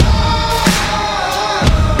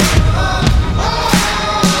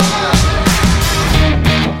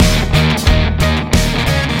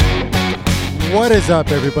What is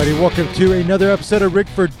up, everybody? Welcome to another episode of Rigged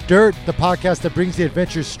for Dirt, the podcast that brings the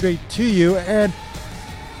adventure straight to you. And,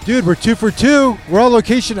 dude, we're 2 for 2. We're on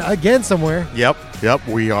location again somewhere. Yep.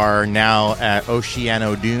 We are now at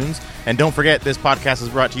Oceano Dunes. And don't forget, this podcast is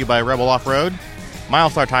brought to you by Rebel Off-Road,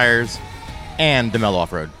 Milestar Tires, and DeMello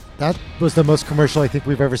Off-Road. That was the most commercial I think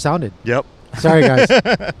we've ever sounded. Yep. Sorry, guys.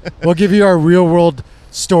 We'll give you our real-world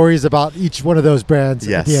stories about each one of those brands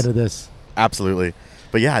at the end of this. Absolutely.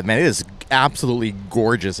 But yeah, man, it is absolutely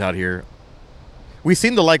gorgeous out here. We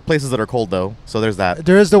seem to like places that are cold, though, so there's that.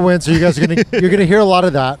 There is the wind, so you guys are you're gonna hear a lot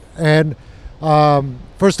of that. And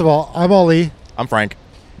first of all, I'm Ollie. I'm Frank.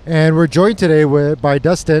 And we're joined today by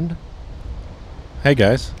Dustin. Hey,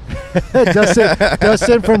 guys.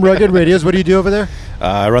 Dustin from Rugged Radios. What do you do over there?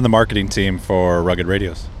 I run the marketing team for Rugged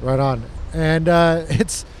Radios. Right on. And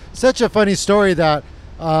it's such a funny story that,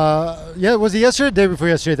 was it yesterday or the day before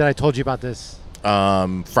yesterday that I told you about this?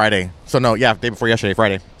 Friday. So no, yeah, day before yesterday,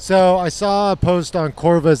 Friday. So I saw a post on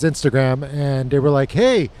Corva's Instagram, and they were like,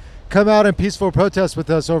 "Hey, come out and peaceful protest with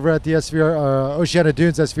us over at the Oceano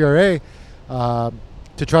Dunes SVRA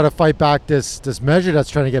to try to fight back this measure that's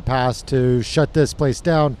trying to get passed to shut this place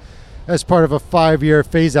down as part of a 5-year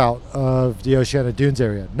phase out of the Oceano Dunes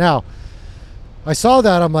area." Now, I saw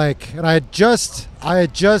that, I'm like, and I had just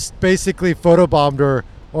basically photobombed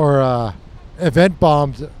or event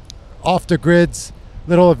bombed Off the Grid's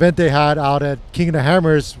little event they had out at King of the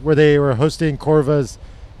Hammers, where they were hosting Corva's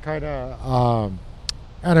kind of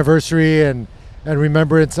anniversary and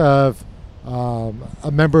remembrance of a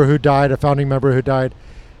member who died, a founding member who died.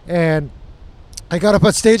 And I got up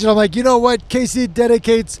on stage and I'm like, you know what? KC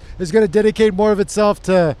is going to dedicate more of itself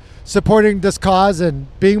to supporting this cause and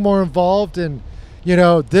being more involved. And, you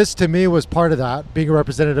know, this to me was part of that, being a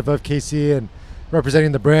representative of KC and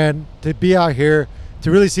representing the brand, to be out here to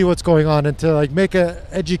really see what's going on and to like make a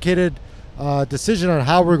educated decision on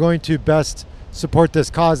how we're going to best support this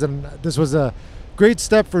cause. And this was a great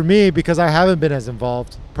step for me because I haven't been as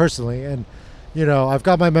involved personally. And, you know, I've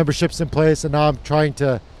got my memberships in place, and now I'm trying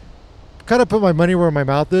to kind of put my money where my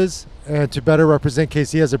mouth is and to better represent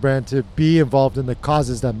KC as a brand, to be involved in the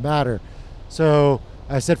causes that matter. So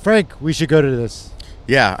I said, Frank, we should go to this.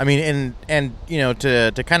 Yeah, I mean, and you know,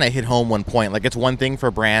 to kind of hit home one point, like, it's one thing for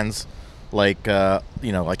brands like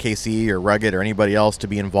like KC or Rugged or anybody else to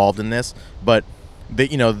be involved in this, but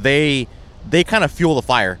they kind of fuel the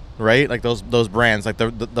fire, right? Like those brands, like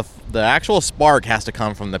the actual spark has to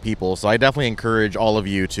come from the people. So I definitely encourage all of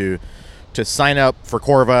you to sign up for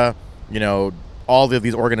Corva, all of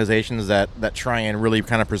these organizations that try and really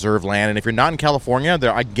kind of preserve land. And if you're not in California,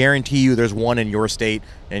 I guarantee you there's one in your state,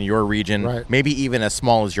 in your region, right, maybe even as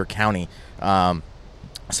small as your county.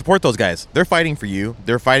 Support those guys. They're fighting for you.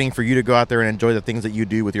 They're fighting for you to go out there and enjoy the things that you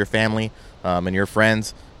do with your family and your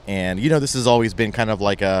friends. And, this has always been kind of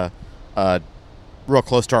like a real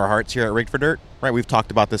close to our hearts here at Rigged for Dirt, right? We've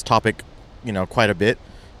talked about this topic, quite a bit.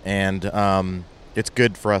 And it's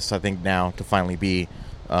good for us, I think, now to finally be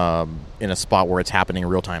in a spot where it's happening in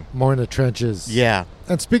real time. More in the trenches. Yeah.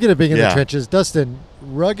 And speaking of being in the trenches, Dustin,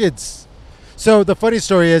 Rugged's... So the funny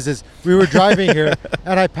story is we were driving here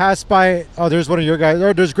and I passed by. Oh, there's one of your guys.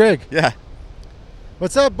 Oh, there's Greg. Yeah.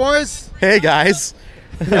 What's up, boys? Hey, guys.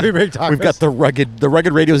 We've got the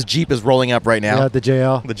Rugged Radios Jeep is rolling up right now. Yeah, the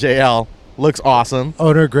JL. The JL looks awesome.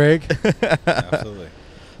 Owner Greg. Absolutely.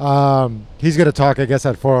 He's going to talk, I guess,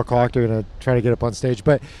 at 4 o'clock. They're going to try to get up on stage.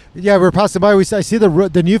 But yeah, we're passing by. I see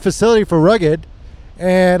the new facility for Rugged,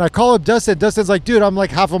 and I call up Dustin. Dustin's like, dude, I'm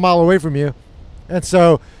like half a mile away from you. And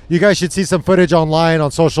so you guys should see some footage online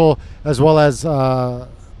on social, as well as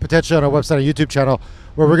potentially on our website and YouTube channel,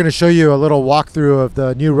 where we're going to show you a little walkthrough of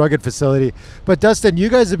the new Rugged facility. But Dustin, you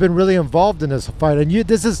guys have been really involved in this fight, and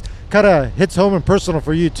this is kind of hits home and personal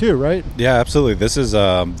for you too, right? Yeah, absolutely. This is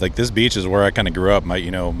like this beach is where I kind of grew up.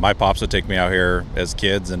 My pops would take me out here as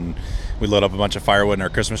kids, and we load up a bunch of firewood and our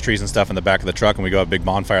Christmas trees and stuff in the back of the truck, and we go have a big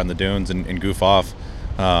bonfire on the dunes and goof off.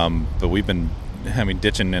 But we've been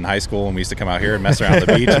ditching in high school, and we used to come out here and mess around the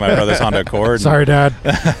beach in my brother's Honda Accord. Sorry, Dad.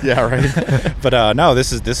 Yeah, right. But no,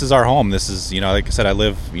 this is our home. This is, like I said, I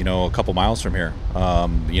live, a couple miles from here.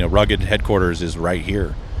 Rugged headquarters is right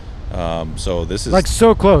here. So this is like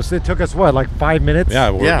so close. It took us like 5 minutes. Yeah,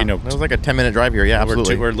 it was like a 10-minute drive here. Yeah,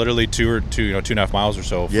 absolutely. We're literally 2.5 miles or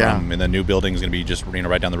so from, and the new building is going to be just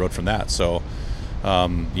right down the road from that. So,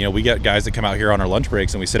 we get guys that come out here on our lunch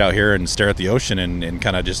breaks, and we sit out here and stare at the ocean and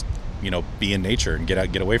kind of just be in nature and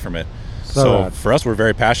get away from it. So for us, we're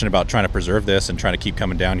very passionate about trying to preserve this and trying to keep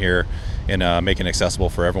coming down here and making it accessible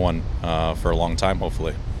for everyone for a long time,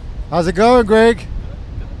 hopefully. How's it going, Greg?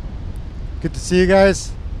 Good to see you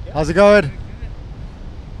guys. How's it going?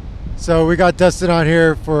 So we got Dustin on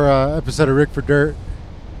here for an episode of Rick for Dirt,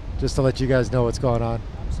 just to let you guys know what's going on.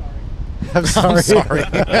 I'm sorry. I'm sorry.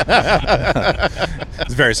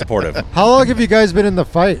 It's very supportive. How long have you guys been in the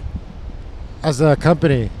fight as a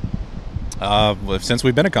company? Since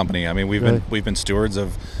we've been a company. I mean, we've been stewards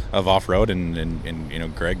of off-road, and you know,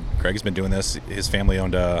 Greg's been doing this. His family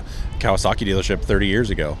owned a Kawasaki dealership 30 years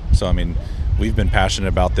ago. So I mean, we've been passionate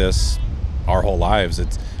about this our whole lives. I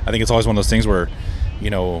think it's always one of those things where, you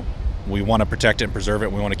know, we want to protect it and preserve it,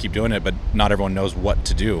 and we want to keep doing it, but not everyone knows what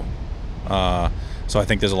to do. So I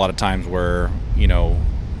think there's a lot of times where, you know,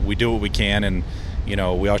 we do what we can, and, you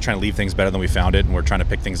know, we always try to leave things better than we found it, and we're trying to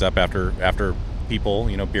pick things up after people,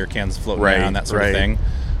 you know, beer cans floating around, that sort of thing.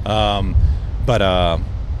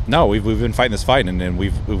 No, we've been fighting this fight, and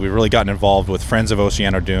we've really gotten involved with Friends of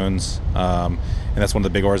Oceano Dunes, and that's one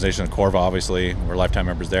of the big organizations, Corva, obviously. We're lifetime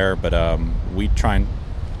members there, but we try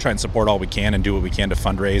and support all we can and do what we can to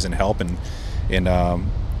fundraise and help and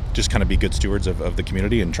just kind of be good stewards of the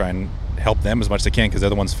community and try and help them as much as they can, because they're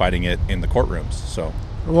the ones fighting it in the courtrooms. So,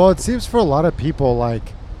 well, it seems for a lot of people,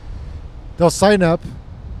 like, they'll sign up,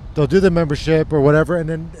 they'll do the membership or whatever, and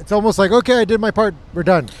then it's almost like, okay, I did my part, we're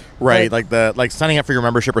done. Right, like signing up for your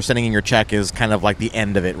membership or sending in your check is kind of like the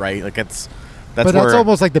end of it, right? Like that's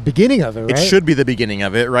almost like the beginning of it, right? It should be the beginning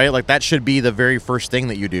of it, right? Like that should be the very first thing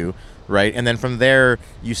that you do, right? And then from there,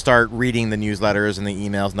 you start reading the newsletters and the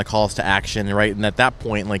emails and the calls to action, right? And at that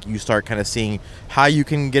point, like, you start kind of seeing how you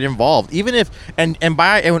can get involved. Even if, and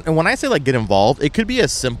when I say like get involved, it could be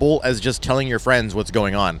as simple as just telling your friends what's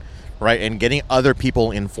going on, right? And getting other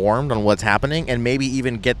people informed on what's happening, and maybe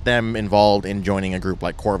even get them involved in joining a group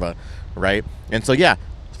like Corva, right? And so, yeah,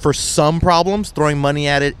 for some problems, throwing money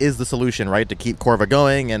at it is the solution, right? To keep Corva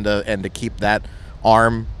going and to keep that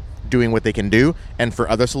arm doing what they can do. And for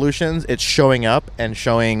other solutions, it's showing up and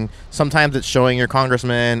sometimes it's showing your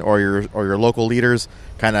congressman or your local leaders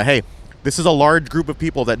kind of, hey, this is a large group of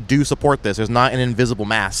people that do support this. There's not an invisible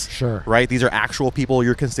mass. Sure. Right? These are actual people,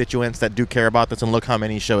 your constituents, that do care about this, and look how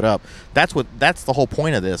many showed up. That's the whole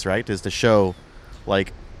point of this, right? Is to show,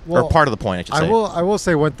 like, or part of the point, I should say. I will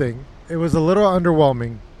say one thing. It was a little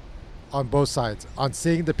underwhelming on both sides on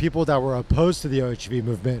seeing the people that were opposed to the OHV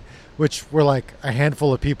movement, which were like a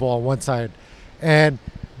handful of people on one side. And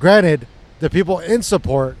granted, the people in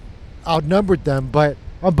support outnumbered them, but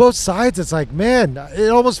on both sides, it's like, man, it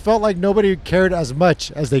almost felt like nobody cared as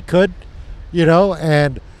much as they could, you know?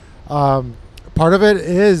 And part of it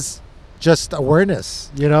is just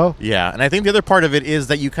awareness, you know? Yeah, and I think the other part of it is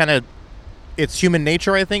that you kind of, it's human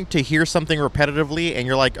nature, I think, to hear something repetitively, and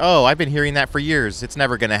you're like, oh, I've been hearing that for years. It's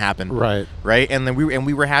never going to happen. Right. Right? And then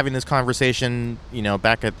we were having this conversation, you know,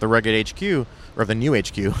 back at the Rugged HQ, or the new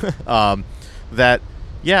HQ, that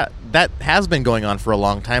has been going on for a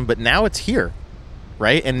long time, but now it's here.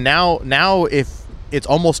 Right? And now if it's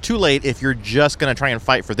almost too late if you're just going to try and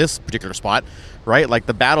fight for this particular spot, right? Like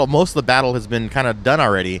most of the battle has been kind of done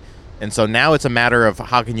already. And so now it's a matter of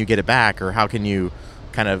how can you get it back, or how can you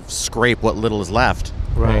kind of scrape what little is left.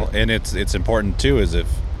 Right. Well, and it's important too, is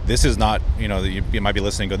if this is not, you know, you might be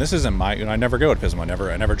listening going, this isn't my, you know, I never go to Pismo,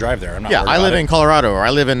 I never drive there. I'm not I live in Colorado, or I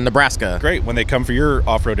live in Nebraska. Great. When they come for your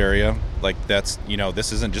off-road area, like, that's, you know,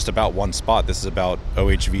 this isn't just about one spot. This is about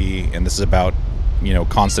OHV, and this is about, you know,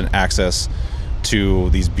 constant access to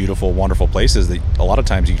these beautiful, wonderful places that a lot of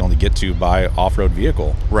times you can only get to by off-road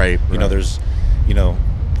vehicle. Right. You know, there's, you know,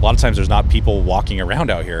 a lot of times there's not people walking around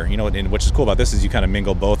out here, you know, and which is cool about this is you kind of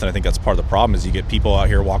mingle both. And I think that's part of the problem is you get people out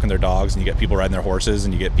here walking their dogs, and you get people riding their horses,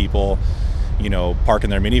 and you get people, you know, parking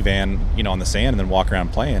their minivan, you know, on the sand and then walk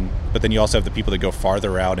around playing. But then you also have the people that go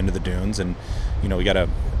farther out into the dunes, and, you know,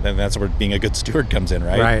 that's where being a good steward comes in,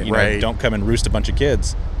 right? Right. You know, don't come and roost a bunch of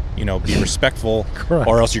kids. You know, be respectful,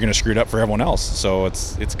 or else you're going to screw it up for everyone else. So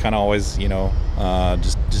it's kind of always, you know,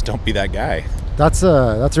 just don't be that guy. That's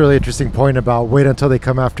a really interesting point about wait until they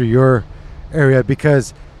come after your area,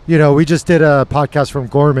 because, you know, we just did a podcast from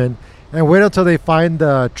Gorman, and wait until they find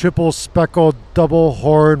the triple speckled, double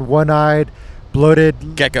horn, one-eyed,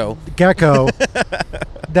 bloated gecko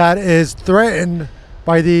that is threatened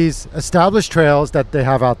by these established trails that they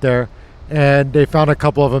have out there, and they found a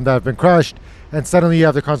couple of them that have been crushed. And suddenly you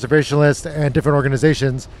have the conservationists and different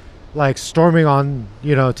organizations like storming on,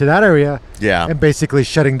 you know, to that area, and basically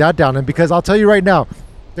shutting that down. And because I'll tell you right now,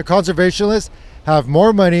 the conservationists have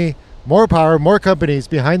more money, more power, more companies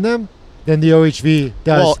behind them than the OHV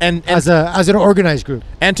does. Well, and as an organized group.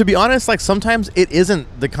 And to be honest, like, sometimes it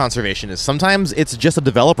isn't the conservationists. Sometimes it's just a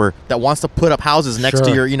developer that wants to put up houses next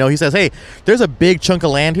to your, you know, he says, hey, there's a big chunk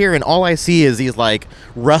of land here, and all I see is these like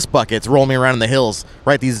rust buckets rolling around in the hills,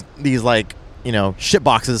 right? These like, you know, shit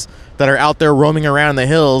boxes that are out there roaming around the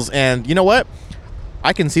hills. And you know what?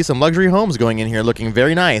 I can see some luxury homes going in here looking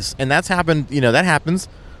very nice. And that's happened, that happens,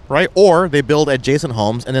 right? Or they build adjacent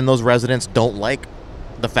homes, and then those residents don't like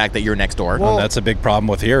the fact that you're next door. Well, that's a big problem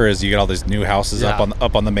with here is you get all these new houses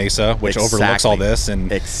up on the mesa, which overlooks all this. And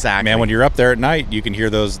man, when you're up there at night, you can hear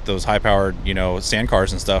those high powered sand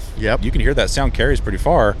cars and stuff. Yep. You can hear that sound carries pretty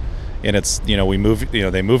far. And it's we move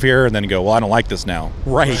they move here and then go, well, I don't like this now.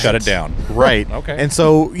 Right. Shut it down. Right. Okay. And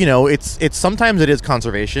so it's sometimes it is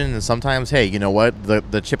conservation, and sometimes, hey, you know what,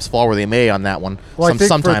 the chips fall where they may on that one. Well, I think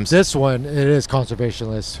sometimes for this one it is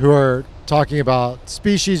conservationists who are talking about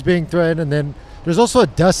species being threatened, and then there's also a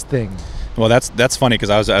dust thing. Well, that's funny because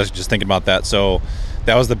I was just thinking about that. So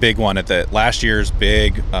that was the big one at the last year's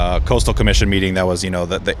big coastal commission meeting. That was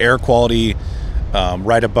the air quality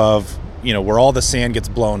right above. Where all the sand gets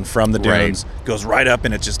blown from the dunes goes right up,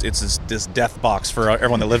 and it's this death box for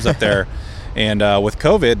everyone that lives up there. And with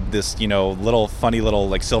COVID, this little funny little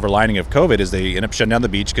like silver lining of COVID is they end up shutting down the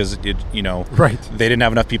beach because they didn't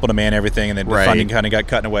have enough people to man everything, and then the funding kind of got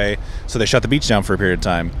cut away, so they shut the beach down for a period of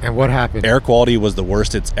time. And what happened? Air quality was the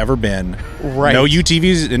worst it's ever been. Right. No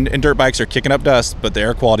UTVs and dirt bikes are kicking up dust, but the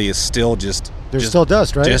air quality is still there's still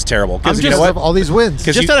dust, right? Just terrible. Because you know what? All these winds.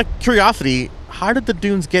 Just out of curiosity, how did the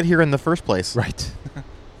dunes get here in the first place? Right.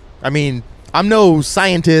 I mean, I'm no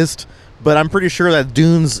scientist, but I'm pretty sure that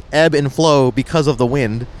dunes ebb and flow because of the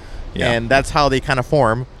wind, and that's how they kind of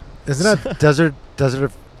form. Isn't that desert?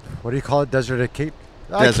 What do you call it? Desertification.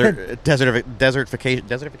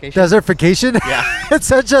 Desertification. Yeah, it's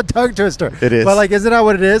such a tongue twister. It is. But isn't that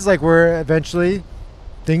what it is? Where eventually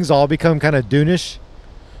things all become kind of dune-ish.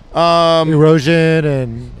 Erosion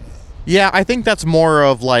and. Yeah, I think that's more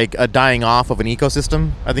of like a dying off of an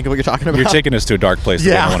ecosystem. I think what you're talking about. You're taking us to a dark place.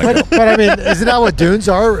 Yeah, that we don't want to go. But I mean, isn't that what dunes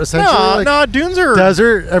are essentially? No, dunes are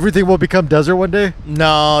desert. Everything will become desert one day.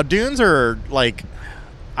 No, dunes are like.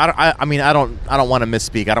 I don't want to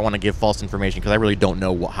misspeak. I don't want to give false information because I really don't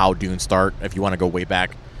know how dunes start. If you want to go way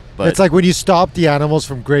back, but it's like when you stop the animals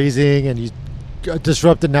from grazing and you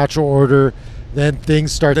disrupt the natural order. Then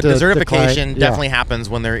things start to desertification definitely happens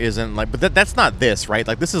when there isn't but that's not this, right?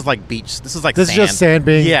 Like this is like beach. This is like this sand. is just sand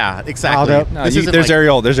being exactly. No, there's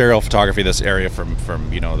aerial photography. This area from the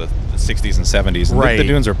 60s and 70s. And the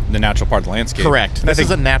dunes are the natural part of the landscape. Correct. This is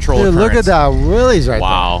a natural occurrence. Look at that Willys right there.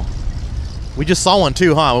 Wow. We just saw one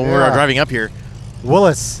too, huh? When we were driving up here.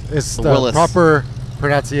 Willis is the proper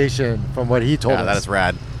pronunciation from what he told us. Yeah, that is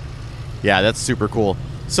rad. Yeah, that's super cool.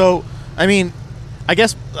 So, I mean. I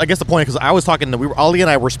guess the point, because I was talking, Ollie and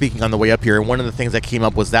I were speaking on the way up here, and one of the things that came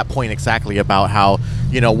up was that point exactly about how,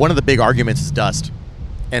 one of the big arguments is dust,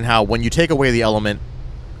 and how when you take away the element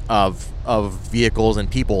of vehicles and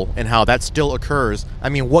people, and how that still occurs. I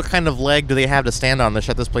mean, what kind of leg do they have to stand on to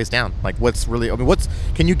shut this place down? Like,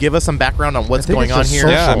 can you give us some background on what's going on here?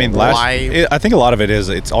 Yeah, I mean, I think a lot of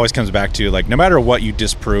it always comes back to, no matter what you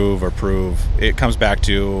disprove or prove, it comes back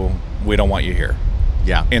to, we don't want you here.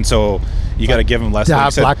 Yeah. And so you got to give them less.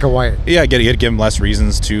 Black and white. Yeah, you got to give them less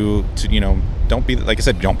reasons to don't be, like I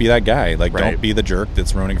said, don't be that guy. Don't be the jerk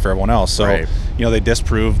that's ruining for everyone else. So, they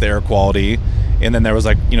disproved the air quality. And then there was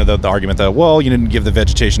the argument that, well, you didn't give the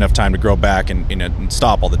vegetation enough time to grow back and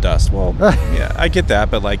stop all the dust. Well, yeah, I get that,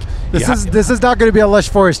 but this is not going to be a lush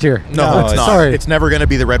forest here. No, it's not. Sorry. It's never going to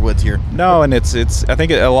be the redwoods here. No, and it's I think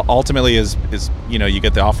it ultimately is you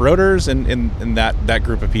get the off-roaders and that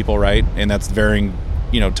group of people, right? And that's varying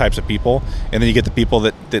types of people, and then you get the people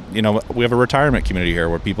that we have a retirement community here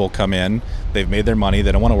where people come in, they've made their money,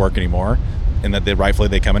 they don't want to work anymore, and that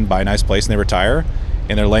they come and buy a nice place and they retire,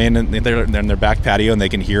 and they're laying in their back patio and they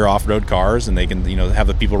can hear off-road cars, and they can have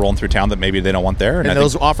the people rolling through town that maybe they don't want there, and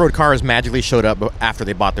those off-road cars magically showed up after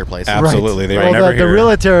they bought their place. Absolutely. They were never here. The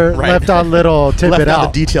realtor left on little tidbit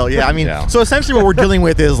out the detail. Yeah, I mean, so essentially what we're dealing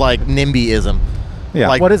with is like NIMBYism.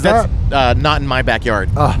 Yeah. What is that? Not in my backyard.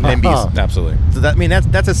 NIMBYs. Absolutely. So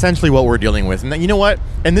that's essentially what we're dealing with. And you know what?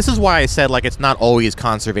 And this is why I said it's not always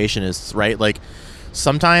conservationists, right? Like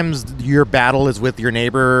sometimes your battle is with your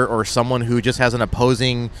neighbor or someone who just has an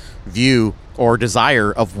opposing view or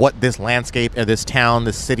desire of what this landscape or this town,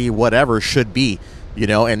 this city, whatever should be,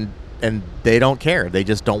 and they don't care. They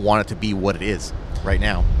just don't want it to be what it is right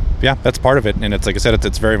now. Yeah, that's part of it, and it's like I said,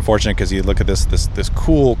 it's very unfortunate because you look at this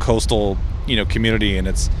cool coastal community, and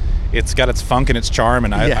it's got its funk and its charm,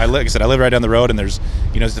 and like I said, I live right down the road, and there's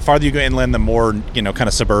the farther you go inland, the more kind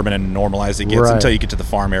of suburban and normalized it gets until you get to the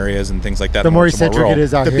farm areas and things like that. The more eccentric it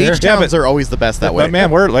is out here. The beach towns are always the best that way. But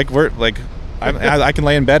man, we're I can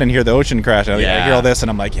lay in bed and hear the ocean crash. I hear all this,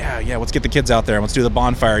 and I'm like, yeah, let's get the kids out there and let's do the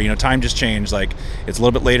bonfire. Time just changed. Like it's a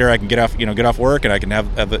little bit later. I can get off work, and I can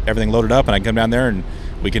have everything loaded up, and I can come down there and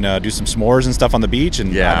We can do some s'mores and stuff on the beach.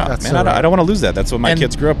 And Yeah. I don't want to lose that. That's what my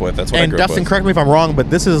kids grew up with. That's what I And grew up Dustin, with. correct me if I'm wrong, but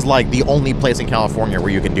this is like the only place in California where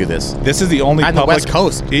you can do this. This is the only On the public, West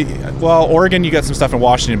Coast. Well, Oregon, you got some stuff in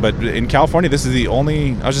Washington, but in California, this is the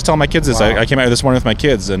only. I was just telling my kids this. Wow. I came out here this morning with my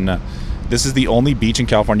kids, and this is the only beach in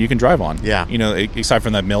California you can drive on. Yeah. You know, aside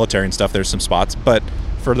from the military and stuff, there's some spots, but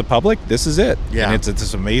for the public, this is it. Yeah. And it's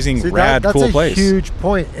this amazing, See, rad, that's cool a place. huge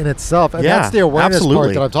point in itself, and Yeah, that's the awareness absolutely.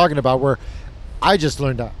 part that I'm talking about. Where I just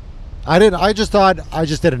learned that. I just thought I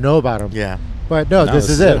just didn't know about them. Yeah. But no, this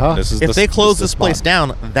is it, huh? This is If the- they close this is this the place spot.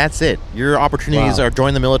 down, that's it. Your opportunities Wow. are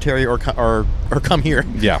join the military or come here.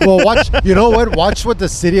 Yeah. Well, watch. You know what? Watch what the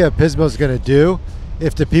city of Pismo is going to do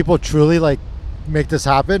if the people truly like make this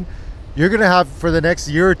happen. You're going to have for the next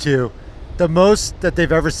year or two the most that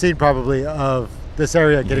they've ever seen probably of this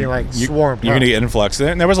area getting like swarmed. You're huh? going to get influx.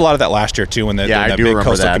 And there was a lot of that last year too when the, Yeah, when I the do big remember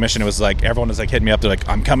coastal that. commission, it was like everyone was like hitting me up. They're like,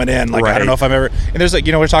 I'm coming in. Like I Right. don't know if I'm ever. And there's like,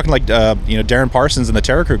 you know, we're talking like Darren Parsons and the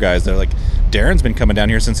Terra Crew guys. They're like, Darren's been coming down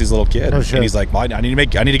here since he's a little kid, Oh, shit. and he's like, well, I need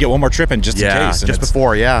to get one more trip in just in Yeah, case. And just it's-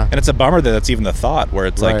 before, yeah. And it's a bummer that that's even the thought where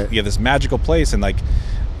it's Right. like you have this magical place and like.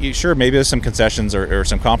 Sure, maybe there's some concessions or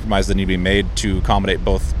some compromise that need to be made to accommodate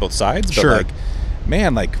both sides. But Sure. like,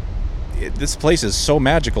 man, like this place is so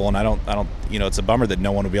magical, and I don't, you know, it's a bummer that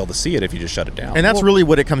no one will be able to see it if you just shut it down. And that's really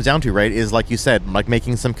what it comes down to, right? Is like you said, like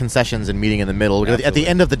making some concessions and meeting in the middle. Because at the Absolutely.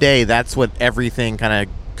 end of the day, that's what everything kind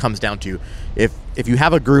of comes down to. If you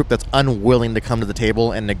have a group that's unwilling to come to the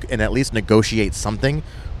table and at least negotiate something,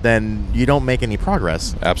 then you don't make any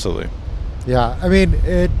progress. Absolutely. Yeah, I mean,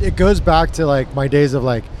 it goes back to like my days of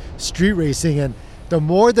like street racing, and the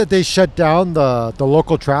more that they shut down the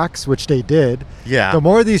local tracks, which they did, Yeah. the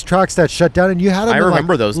more of these tracks that shut down, and you had them I in,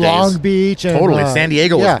 remember like, those days. Long Beach and Totally. San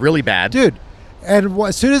Diego was really bad. dude. And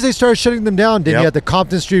as soon as they started shutting them down, then Yep. you had the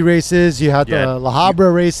Compton Street races, you had Yeah. the La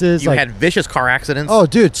Habra races, You like, had vicious car accidents. oh,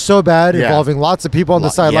 dude, so bad, Yeah. involving lots of people on the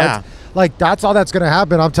sidelines. yeah. Like that's all that's gonna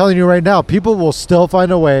happen. I'm telling you right now, people will still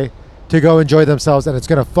find a way to go enjoy themselves, and it's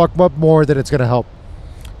gonna fuck them up more than it's gonna help.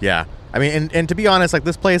 Yeah. I mean, and to be honest, like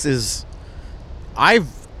this place is,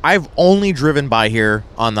 I've only driven by here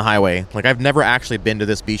on the highway. Like I've never actually been to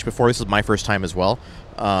this beach before. This is my first time as well.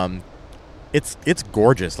 It's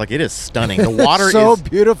gorgeous. Like it is stunning. The water so is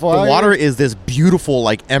beautiful. The out water here. is this beautiful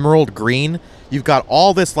like emerald green. You've got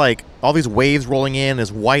all this like all these waves rolling in,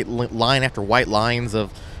 this white line after white lines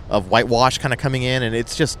of whitewash kind of coming in, and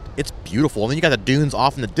it's beautiful. And then you got the dunes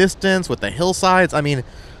off in the distance with the hillsides. I mean,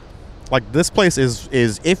 like this place is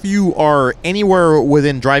if you are anywhere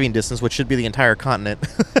within driving distance, which should be the entire continent,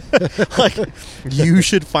 like you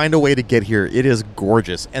should find a way to get here. It is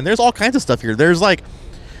gorgeous, and there's all kinds of stuff here. There's like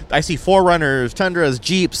I see 4Runners, Tundras,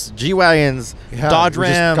 Jeeps, G-Wagons, Yeah, Dodge we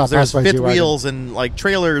just got Rams. There's passed by fifth G-Wagon. wheels and like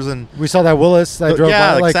trailers and We saw that Willis that drove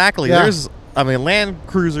yeah, by. Like, exactly. yeah. There's Land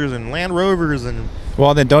Cruisers and Land Rovers and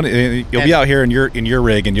Well, then you'll be out here in your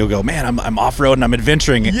rig, and you'll go, man, I'm off road and I'm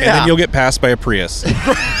adventuring, and Yeah. then you'll get passed by a Prius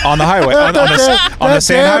on the highway on the That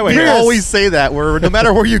same damn highway. we Prius. here. always say that where no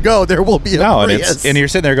matter where you go, there will be a No, and Prius. you're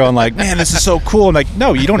sitting there going like, man, this is so cool. And like,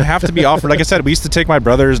 no, you don't have to be off road. Like I said, we used to take my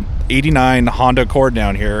brother's '89 Honda Accord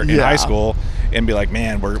down here in Yeah. high school and be like,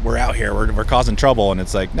 man, we're out here, we're causing trouble. And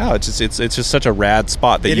it's like, no, it's just such a rad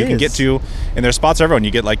spot that It you can is. get to, and there's spots everyone.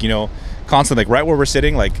 You get like, you know, constantly like right where we're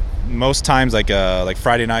sitting, like most times like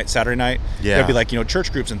Friday night, Saturday night, Yeah. there'll be like, you know,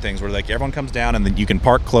 church groups and things where like everyone comes down and then you can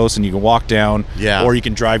park close and you can walk down, Yeah. or you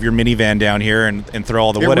can drive your minivan down here and throw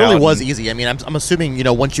all the It wood out. really was and- easy. I mean, I'm assuming, you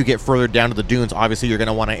know, once you get further down to the dunes, obviously you're going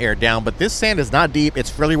to want to air down. But this sand is not deep. It's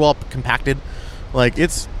fairly well compacted. Like,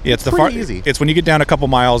 it's Yeah, it's the pretty far. easy. It's when you get down a couple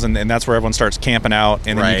miles, and that's where everyone starts camping out,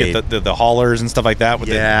 and then you Right. get the haulers and stuff like that. With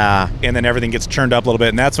Yeah. and then everything gets churned up a little bit,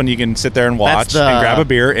 and that's when you can sit there and watch the- and grab a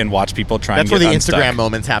beer and watch people try That's and where get the unstuck. Instagram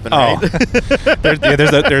moments happen, Oh, right? there's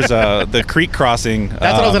the creek crossing. That's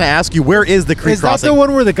what I was going to ask you. Where is the creek Is that crossing? the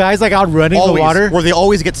one where the guy's like out running Always, the water? where they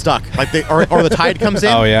always get stuck, like or the tide comes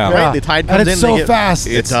in. Oh, yeah. right. Yeah. The tide And comes it's in. so they get, fast.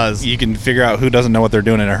 It does. You can figure out who doesn't know what they're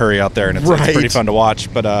doing in a hurry out there, and it's Right. pretty fun to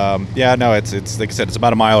watch. But yeah, no, it's like I said, it's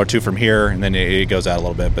about a mile or two from here, and then it goes out a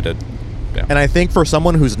little bit. But yeah. And I think for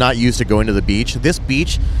someone who's not used to going to the beach, this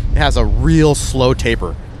beach has a real slow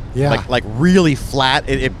taper. Yeah. Like really flat.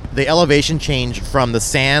 The elevation change from the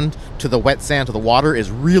sand to the wet sand to the water is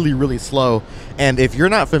really, really slow. And if you're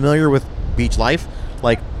not familiar with beach life,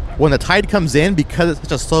 like when the tide comes in, because it's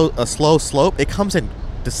such a slow slope, it comes in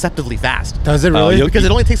deceptively fast. Does it really? you'll- Because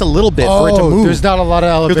it only takes a little bit for it to move. There's not a lot of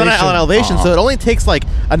elevation. There's not a lot of elevation, Uh-huh. so it only takes like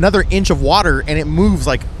another inch of water, and it moves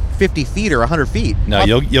like 50 feet or 100 feet. No,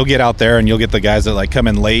 you'll get out there and you'll get the guys that like come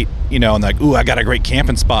in late, you know, and like, ooh, I got a great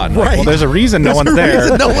camping spot. And like, well, there's a reason no one's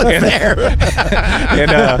there. No one's there.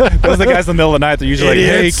 And those are the guys in the middle of the night. They're usually like,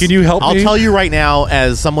 hey, can you help me? I'll tell you right now,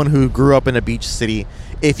 as someone who grew up in a beach city,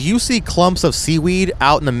 if you see clumps of seaweed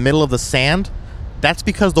out in the middle of the sand, that's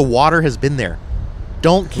because the water has been there.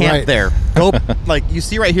 Don't camp there. Go, like you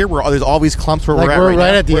see right here, where there's all these clumps where like we're at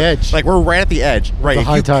right now. at the edge. Like we're right at the edge. Right. The If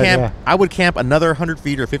high you tide, camp, I would camp another 100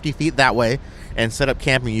 feet or 50 feet that way and set up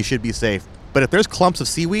camping. You should be safe. But if there's clumps of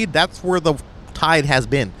seaweed, that's where the tide has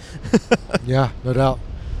been. Yeah, no doubt.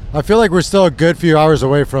 I feel like we're still a good few hours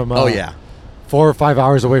away from 4 or 5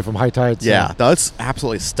 hours away from high tide. So. Yeah, no, it's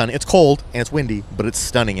absolutely stunning. It's cold and it's windy, but it's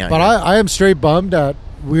stunning out but here. I am straight bummed that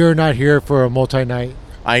we are not here for a multi-night.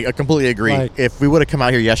 I completely agree. Like, if we would have come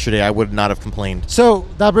out here yesterday, I would not have complained. So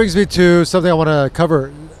that brings me to something I want to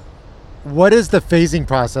cover. What is the phasing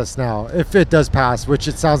process now, if it does pass, which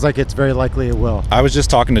it sounds like it's very likely it will? I was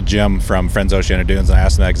just talking to Jim from Friends Oceana Dunes, and I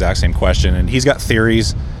asked him that exact same question, and he's got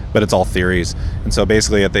theories, but it's all theories. And so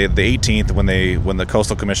basically at the 18th, when the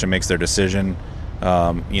Coastal Commission makes their decision,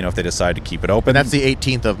 you know, if they decide to keep it open. And that's the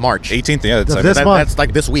 18th of March. 18th, yeah. It's This month. That's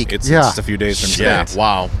like this week. It's just a few days from today. Yeah,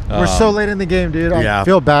 wow. We're so late in the game, dude. I Yeah.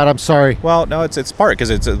 feel bad. I'm sorry. Well, no, it's part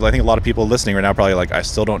because it's. I think a lot of people listening right now probably like, I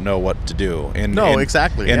still don't know what to do. And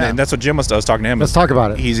exactly. And that's what Jim was. I was talking to him. Let's talk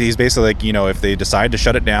about it. He's basically like, you know, if they decide to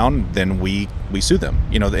shut it down, then we sue them.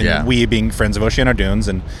 You know, and we being Friends of Oceana Dunes,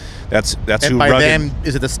 and that's and who. by Rugged, them,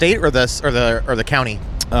 is it the state or the county?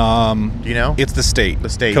 Do you know? It's the state. The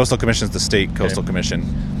state. Coastal Commission is the state Coastal Commission,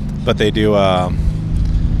 but they do. No,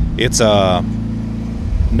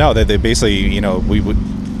 they basically, you know,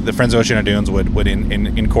 the Friends of Oceana Dunes would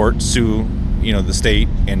in court sue, you know, the state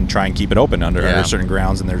and try and keep it open under certain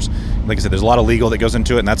grounds. And there's, like I said, there's a lot of legal that goes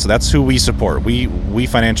into it, and that's who we support. We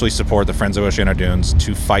financially support the Friends of Oceana Dunes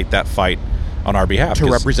to fight that fight on our behalf, to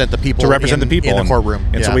represent the people in the courtroom.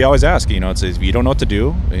 And so we always ask, you know, it's if you don't know what to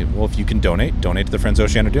do, well, if you can donate to the Friends of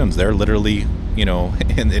Oceana Dunes. They're literally, you know,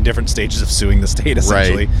 in different stages of suing the state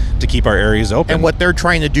essentially to keep our areas open. And what they're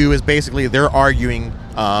trying to do is basically they're arguing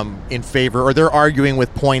in favor, or they're arguing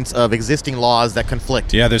with points of existing laws that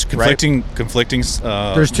conflict. Yeah, there's conflicting.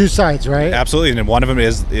 There's two sides, right? Absolutely, and one of them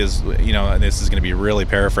is you know, and this is going to be really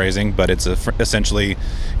paraphrasing, but it's essentially,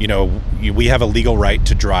 you know, we have a legal right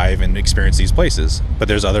to drive and experience these places, but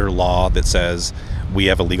there's other law that says we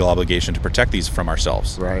have a legal obligation to protect these from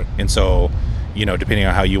ourselves. Right. And so, you know, depending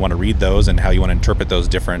on how you want to read those and how you want to interpret those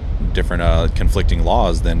different conflicting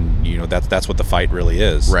laws, then, you know, that's what the fight really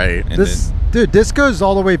is. Right. And this goes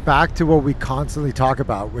all the way back to what we constantly talk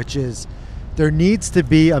about, which is there needs to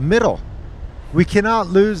be a middle. We cannot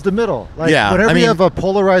lose the middle. Like, whenever you have a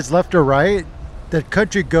polarized left or right, the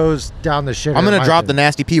country goes down the shitter. I'm going to drop the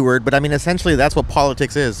nasty P word, but I mean, essentially that's what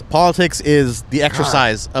politics is. Politics is the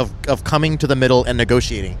exercise of coming to the middle and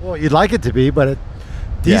negotiating. Well, you'd like it to be, but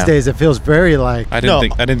these days it feels very like... I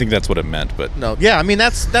didn't think that's what it meant, but... No, yeah, I mean,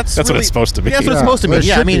 that's really, what it's supposed to be. Yeah, that's what it's supposed to mean.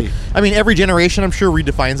 Yeah, I mean, every generation, I'm sure,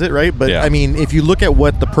 redefines it, right? But, I mean, if you look at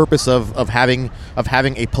what the purpose of having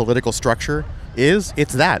a political structure is,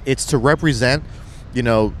 it's that. It's to represent, you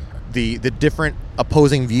know, the different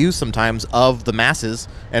opposing views sometimes of the masses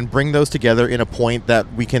and bring those together in a point that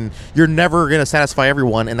you're never going to satisfy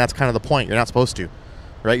everyone, and that's kind of the point. You're not supposed to.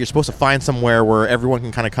 Right, you're supposed to find somewhere where everyone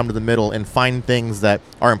can kind of come to the middle and find things that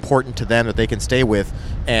are important to them that they can stay with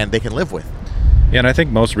and they can live with. Yeah, and I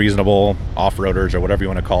think most reasonable off-roaders, or whatever you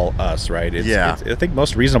want to call us, right? I think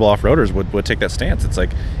most reasonable off-roaders would take that stance. It's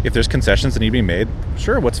like, if there's concessions that need to be made,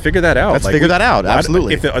 sure, let's figure that out. Let's figure that out,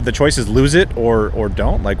 absolutely. If the choice is lose it or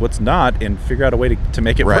don't, like, let's not, and figure out a way to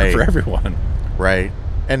make it work for everyone. Right.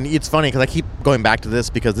 And it's funny, because I keep going back to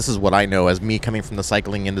this, because this is what I know as me coming from the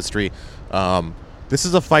cycling industry. This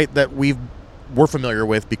is a fight that we're familiar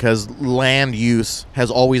with, because land use has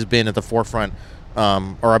always been at the forefront,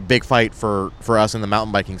 or a big fight for us in the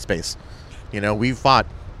mountain biking space. You know, we've fought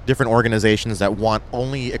different organizations that want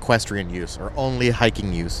only equestrian use or only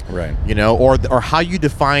hiking use. Right. You know, or how you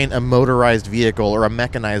define a motorized vehicle or a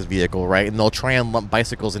mechanized vehicle, right? And they'll try and lump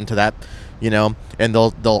bicycles into that, you know, and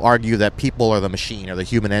they'll argue that people are the machine or the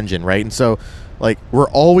human engine, right? And so, like, we're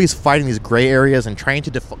always fighting these gray areas and trying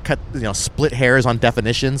to split hairs on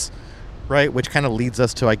definitions, right? Which kind of leads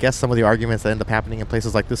us to, I guess, some of the arguments that end up happening in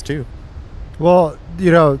places like this too. Well,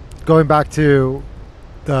 you know, going back to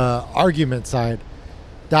the argument side,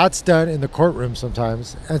 that's done in the courtroom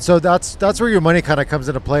sometimes, and so that's where your money kind of comes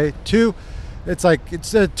into play. Two, it's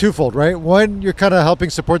a twofold, right? One, you're kind of helping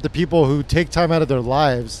support the people who take time out of their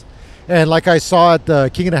lives, and like I saw at the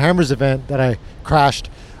King of the Hammers event that I crashed,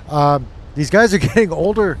 these guys are getting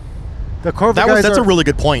older, The Corva guys that's a really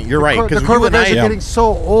good point. You're right. The Corva guys are getting so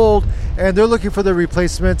old, and they're looking for their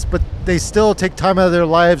replacements, but they still take time out of their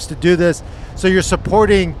lives to do this. So you're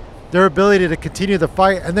supporting their ability to continue the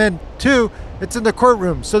fight. And then, 2, it's in the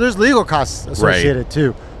courtroom. So there's legal costs associated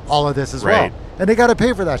to all of this as well. And they got to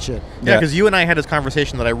pay for that shit. Yeah, because you and I had this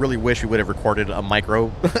conversation that I really wish we would have recorded a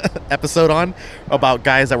micro episode on about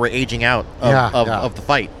guys that were aging out of the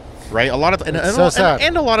fight. Right, a lot of and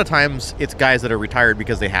a lot of times it's guys that are retired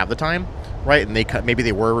because they have the time, right? And maybe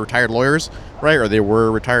they were retired lawyers, right, or they were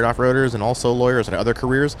retired off-roaders and also lawyers and other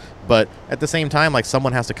careers. But at the same time, like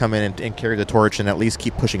someone has to come in and carry the torch and at least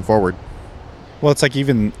keep pushing forward. Well, it's like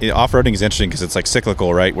even off-roading is interesting because it's like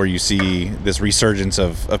cyclical, right? Where you see this resurgence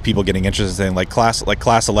of people getting interested in class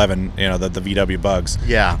 11, you know, the VW bugs.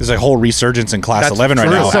 Yeah. There's a whole resurgence in class 11 right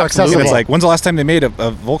now. So accessible. It's like, when's the last time they made a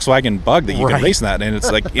Volkswagen bug that you can race in that? And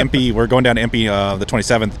it's like Impy, we're going down to Impy the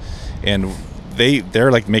 27th, and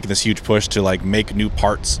they're like making this huge push to like make new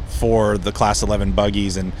parts for the class 11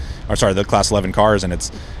 buggies the class 11 cars, and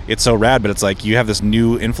it's so rad. But it's like you have this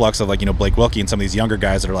new influx of like, you know, Blake Wilkie and some of these younger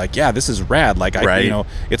guys that are like, yeah, this is rad. Like you know,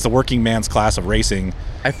 it's the working man's class of racing.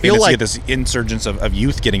 I feel like this insurgence of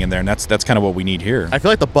youth getting in there, and that's kind of what we need here. I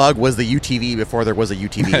feel like the bug was the UTV before there was a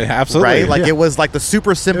UTV. Absolutely, right? Like it was like the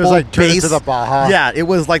super simple base. To the Baja. Yeah, it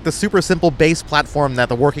was like the super simple base platform that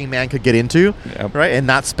the working man could get into, right, and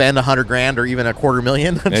not spend $100,000 or even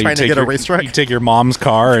 $250,000 trying to get a race truck. You take your mom's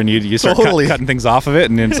car and you start cutting things off of it,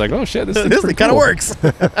 and it's like, oh shit, this kind of works.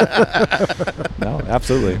 No,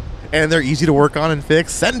 absolutely. And they're easy to work on and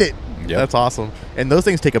fix. Send it. Yep. That's awesome. And those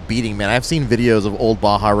things take a beating, man. I've seen videos of old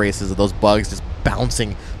Baja races of those bugs just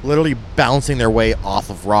literally bouncing their way off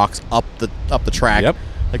of rocks up the track. Yep.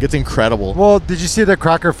 Like, it's incredible. Well, did you see the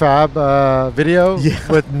Cracker Fab video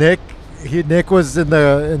with Nick? Nick was in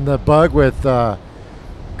the bug with I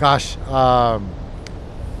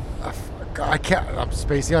can't. I'm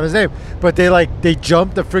spacing on his name, but they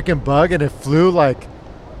jumped the freaking bug and it flew like.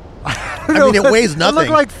 I mean, it weighs nothing.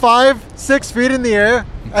 It looked like 5-6 feet in the air,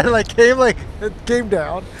 and it came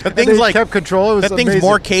down. That thing's kept control. It was that amazing. thing's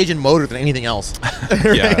more cage and motor than anything else.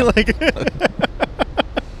 Yeah,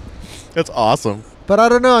 that's awesome. But I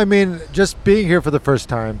don't know. I mean, just being here for the first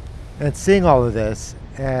time and seeing all of this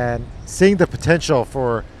and seeing the potential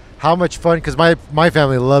for how much fun. Because my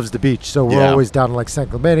family loves the beach, so we're always down to like San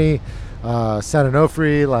Clemente, San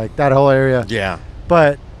Onofre, like that whole area. Yeah.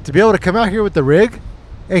 But to be able to come out here with the rig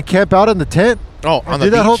and camp out in the tent, on the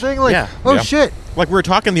do that beach. whole thing, like, shit. Like we were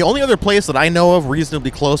talking, the only other place that I know of reasonably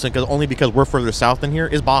close, and only because we're further south than here,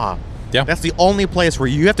 is Baja. Yeah. That's the only place where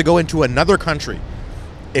you have to go into another country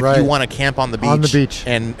if you want to camp on the beach.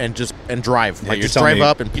 And drive. Yeah, just drive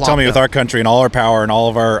up and plop. You tell me with our country and all our power and all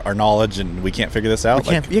of our knowledge, and we can't figure this out.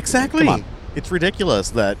 Exactly. Come on. It's ridiculous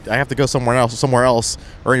that I have to go somewhere else,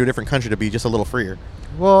 or into a different country to be just a little freer.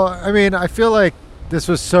 Well, I mean, I feel like this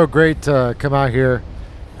was so great to come out here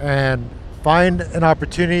and find an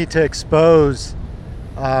opportunity to expose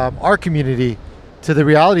our community to the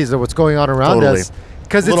realities of what's going on around us.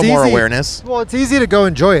 Because it's more awareness. Well, it's easy to go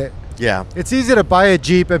enjoy it. Yeah. It's easy to buy a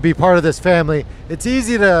Jeep and be part of this family. It's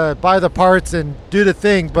easy to buy the parts and do the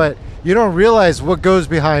thing, but you don't realize what goes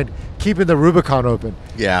behind keeping the Rubicon open.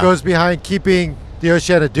 Yeah. Goes behind keeping the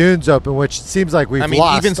Oceana Dunes open, which seems like we've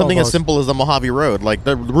lost. Even something almost. as simple as the Mojave Road, like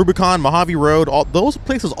the Rubicon, Mojave Road, all those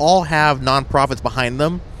places all have nonprofits behind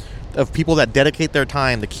them of people that dedicate their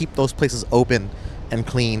time to keep those places open and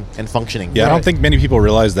clean and functioning. Yeah, I don't think many people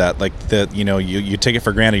realize that. Like that, you know, you take it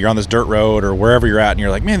for granted. You're on this dirt road or wherever you're at, and you're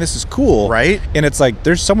like, man, this is cool, right? And it's like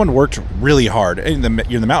there's someone worked really hard. You're in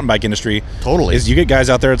the mountain bike industry. Totally. Is you get guys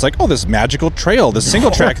out there. It's like, oh, this magical trail, this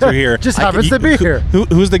single track through here, just happens to be here.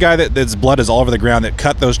 Who's the guy that's blood is all over the ground that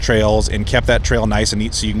cut those trails and kept that trail nice and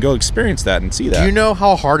neat, so you can go experience that and see that. Do you know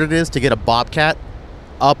how hard it is to get a Bobcat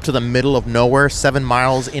up to the middle of nowhere, 7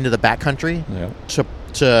 miles into the backcountry? Yeah.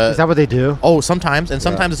 Is that what they do? Oh, sometimes. And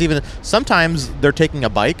sometimes sometimes they're taking a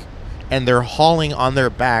bike and they're hauling on their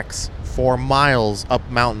backs for miles up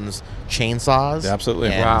mountains, chainsaws, absolutely,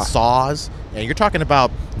 and saws. And you're talking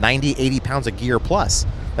about 90, 80 pounds of gear plus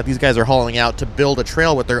that these guys are hauling out to build a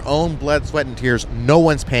trail with their own blood, sweat, and tears. No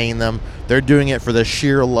one's paying them. They're doing it for the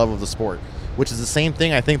sheer love of the sport, which is the same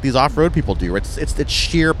thing I think these off-road people do. It's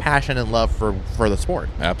sheer passion and love for the sport.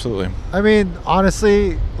 Absolutely. I mean,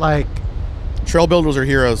 honestly, like, trail builders are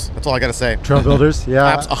heroes. That's all I got to say. Trail builders,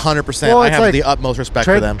 yeah, 100%. Well, I have the utmost respect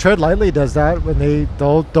for them. Tread Lightly does that when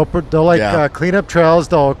they'll clean up trails.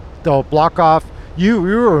 They'll block off. You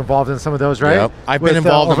were involved in some of those, right? Yep. I've been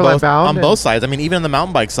involved on both sides. I mean, even on the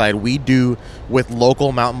mountain bike side, we do with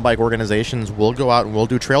local mountain bike organizations. We'll go out and we'll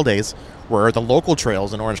do trail days where the local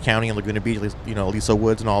trails in Orange County and Laguna Beach, you know, Aliso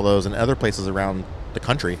Woods and all those, and other places around the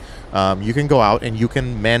country, you can go out and you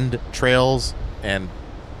can mend trails and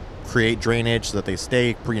create drainage so that they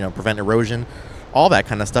stay, you know, prevent erosion, all that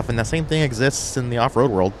kind of stuff. And the same thing exists in the off-road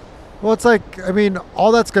world. Well, it's like, I mean,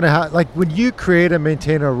 all that's going to happen. Like when you create and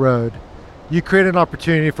maintain a road, you create an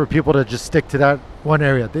opportunity for people to just stick to that one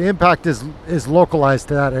area. The impact is localized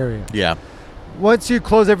to that area. Yeah. Once you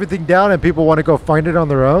close everything down and people want to go find it on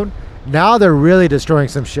their own, now they're really destroying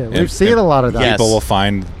some shit. We've seen a lot of that. Yes. People will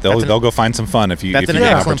find they'll go find some fun if you. That's if an you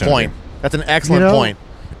excellent point. That's an excellent point.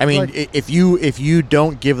 I mean, like, if you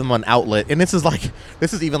don't give them an outlet, and this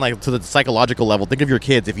is even like to the psychological level. Think of your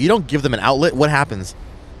kids. If you don't give them an outlet, what happens?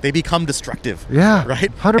 They become destructive. Yeah,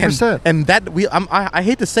 right. 100%. And that I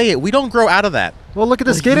hate to say it, we don't grow out of that. Well, look at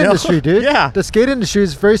the skate industry, dude. Yeah, the skate industry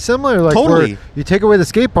is very similar. Like totally. Where you take away the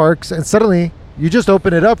skate parks, and suddenly you just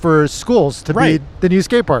open it up for schools to be the new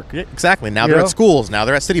skate park. Yeah, exactly. Now they're at schools. Now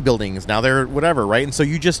they're at city buildings. Now they're whatever, right? And so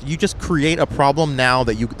you just create a problem now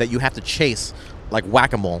that you have to chase like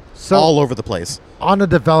whack-a-mole all over the place. On the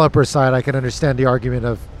developer side, I can understand the argument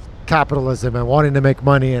of capitalism and wanting to make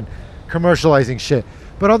money and commercializing shit.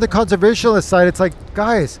 But on the conservationist side, it's like,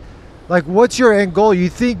 guys, like, what's your end goal? You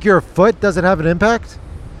think your foot doesn't have an impact?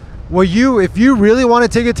 Well, if you really want to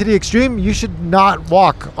take it to the extreme, you should not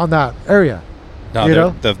walk on that area. No,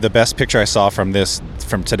 the best picture I saw from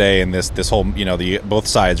today and this whole, you know, the both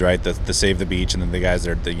sides, right? The save the beach and then the guys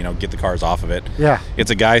that you know, get the cars off of it. Yeah.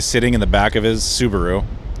 It's a guy sitting in the back of his Subaru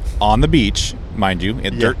on the beach, mind you,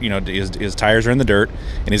 in dirt, you know, his tires are in the dirt,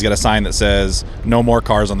 and he's got a sign that says "No more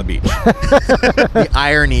cars on the beach." The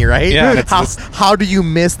irony, right? Yeah. How do you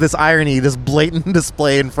miss this irony, this blatant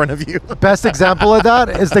display in front of you? Best example of that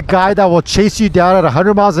is the guy that will chase you down at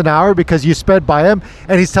 100 miles an hour because you sped by him,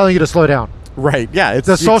 and he's telling you to slow down. Right. Yeah. It's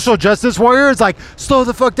the social justice warrior. It's like, slow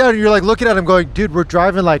the fuck down. And you're like looking at him going, dude, we're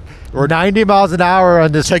driving like 90 miles an hour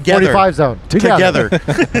on this 45 zone. Together.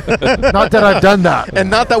 Not that I've done that. And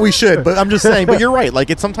not that we should, but I'm just saying, but you're right. Like,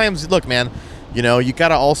 it's sometimes, look, man, you know, you got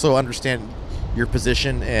to also understand your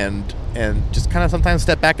position and just kind of sometimes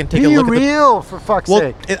step back and take a look at real, for fuck's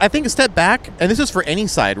sake. I think a step back, and this is for any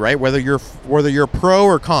side, right? Whether you're pro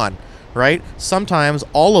or con, right? Sometimes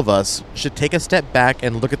all of us should take a step back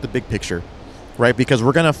and look at the big picture. Right, because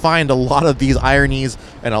we're going to find a lot of these ironies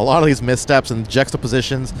and a lot of these missteps and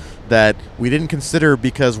juxtapositions that we didn't consider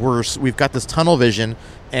because we've got this tunnel vision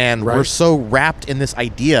and we're so wrapped in this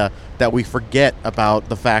idea that we forget about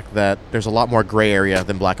the fact that there's a lot more gray area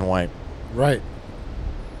than black and white. Right.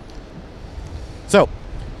 So,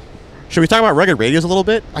 should we talk about Rugged Radios a little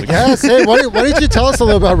bit? I guess. Hey, why don't you tell us a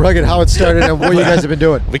little about Rugged, how it started, and what you guys have been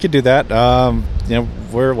doing? We could do that. You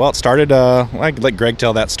know, it started. I could let Greg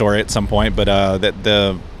tell that story at some point, but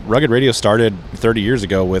the Rugged Radio started 30 years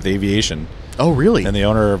ago with aviation. Oh, really? And the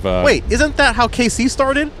owner of wait, isn't that how KC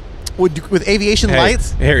started? With aviation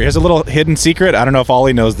lights? Here's a little hidden secret. I don't know if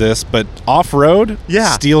Ollie knows this, but off-road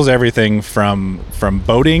steals everything from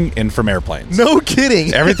boating and from airplanes. No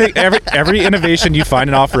kidding. Every innovation you find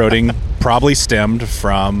in off-roading probably stemmed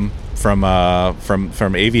from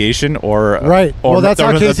aviation or well, that's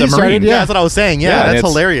how KC started. Yeah, that's what I was saying. Yeah, that's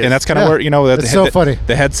hilarious. And that's kind of where, you know, it's so funny.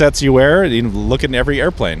 The headsets you wear, you look at every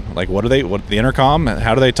airplane. Like, what the intercom?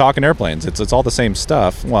 How do they talk in airplanes? It's all the same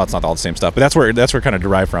stuff. Well, it's not all the same stuff, but that's where it kind of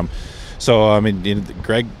derived from. So I mean, you know,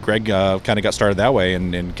 Greg kind of got started that way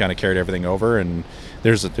and kind of carried everything over. And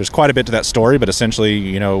there's quite a bit to that story, but essentially,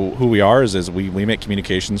 you know, who we are is we make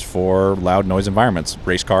communications for loud noise environments,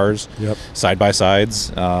 race cars, side by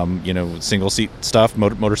sides, you know, single seat stuff,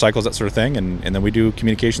 motorcycles, that sort of thing, and then we do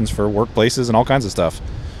communications for workplaces and all kinds of stuff.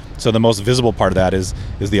 So the most visible part of that is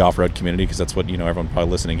the off-road community, because that's what, you know, everyone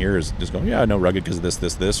probably listening here is just going, yeah, I know Rugged because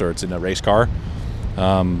of this, or it's in a race car.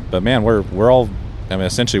 But man, we're all, I mean,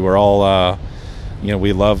 essentially we're all, you know,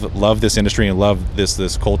 we love this industry and love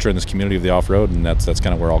this culture and this community of the off-road, and that's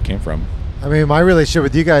kind of where it all came from. I mean, my relationship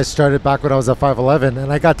with you guys started back when I was at 511,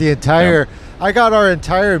 and I got our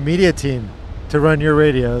entire media team to run your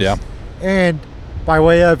radios. Yeah. And by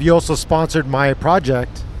way of, you also sponsored my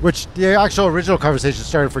project, which the actual original conversation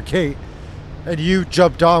started for Kate, and you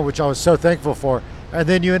jumped on, which I was so thankful for. And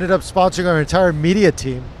then you ended up sponsoring our entire media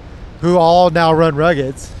team, who all now run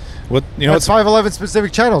Ruggeds. What, you know, it's 511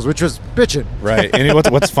 specific channels, which was bitching. Right. And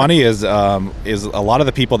what's funny is a lot of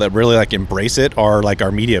the people that really like embrace it are like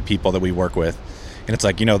our media people that we work with. And it's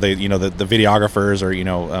like, the videographers, or,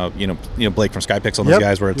 Blake from Skypixel and those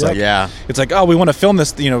guys, where it's it's like, oh, we want to film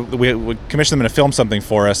this, we commission them to film something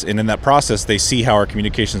for us. And in that process, they see how our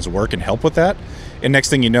communications work and help with that. And next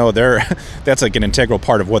thing you know, that's like an integral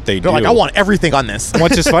part of what they do. They're like, I want everything on this.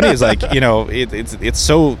 What's just funny is like, it's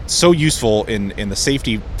so useful in the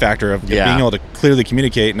safety factor of being able to clearly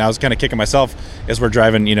communicate. And I was kind of kicking myself as we're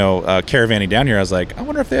driving, caravanning down here. I was like, I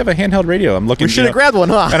wonder if they have a handheld radio. I'm looking. We should have grabbed one,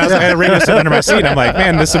 huh? And I had a radio sitting under my seat. I'm like,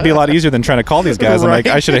 man, this would be a lot easier than trying to call these guys. I'm like,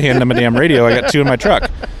 I should have handed them a damn radio. I got 2 in my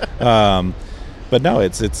truck. But no,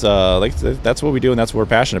 it's like that's what we do, and that's what we're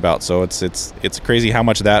passionate about. So it's crazy how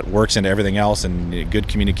much that works into everything else, and good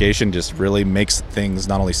communication just really makes things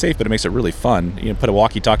not only safe, but it makes it really fun. Put a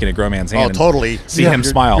walkie-talkie in a grown man's hand. Oh, totally. See him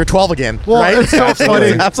smile. You're 12 again. Well, right? it's so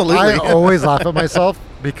funny. Absolutely. I always laugh at myself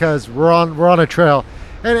because we're on a trail,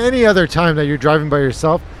 and any other time that you're driving by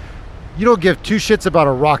yourself, you don't give 2 shits about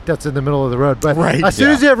a rock that's in the middle of the road. But as soon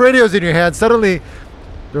as you have radios in your hand, suddenly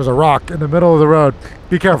there's a rock in the middle of the road.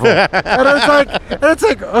 Be careful. and it's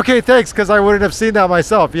like, okay, thanks, because I wouldn't have seen that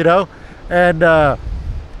myself,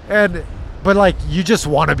 but like, you just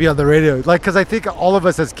want to be on the radio, like, because I think all of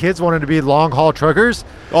us as kids wanted to be long haul truckers.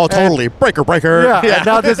 Oh, totally. Breaker. Yeah. And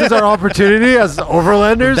now this is our opportunity as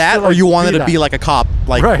overlanders. That, or you wanted to be like a cop,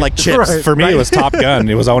 like Chips. Right. For me, it was Top Gun.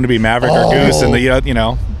 It was I want to be Maverick or Goose, and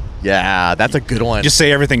Yeah, that's a good one. just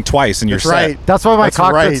say everything twice, and you're That's right. set. That's why my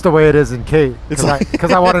cockpit's the way it is in Kate,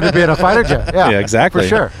 because I wanted to be in a fighter jet. Yeah, exactly. for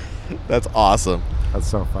sure. That's awesome. That's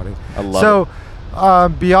so funny. I love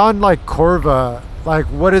it. Beyond like Corva, like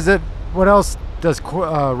what is it? What else does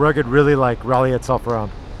Rugged really like rally itself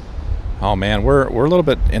around? Oh man, we're a little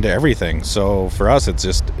bit into everything. So for us, it's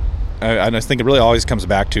just I just think it really always comes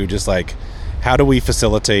back to just like how do we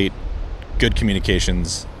facilitate good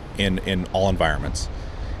communications in all environments.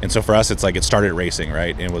 And so for us, it's like it started racing,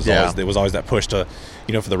 right? And it was always that push to,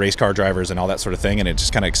 for the race car drivers and all that sort of thing. And it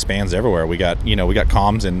just kind of expands everywhere. We got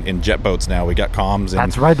comms in jet boats now. We got comms.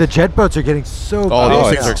 That's right. The jet boats are getting so.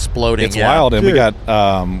 Those things are exploding. It's wild. And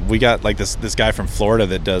we got like this guy from Florida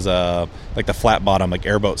that does like the flat bottom like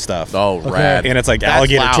airboat stuff. Oh, rad. And it's like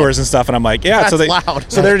alligator tours and stuff. And I'm like, yeah. That's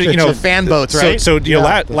loud. So they're fan boats, right? So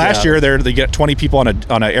last year they get 20 people on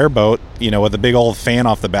an airboat, with a big old fan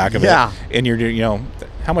off the back of it. And you're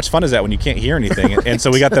how much fun is that when you can't hear anything? And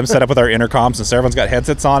so we got them set up with our intercoms, and so everyone's got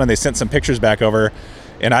headsets on, and they sent some pictures back over.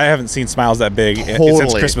 And I haven't seen smiles that big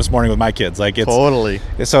since Christmas morning with my kids. Like it's totally.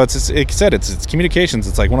 So it's communications.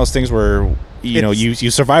 It's like one of those things where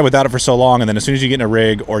you survive without it for so long, and then as soon as you get in a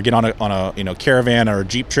rig or get on a caravan or a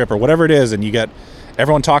Jeep trip or whatever it is, and you get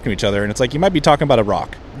everyone talking to each other, and it's like you might be talking about a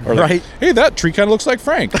rock. Or like, hey, that tree kind of looks like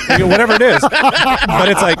Frank. Whatever it is. But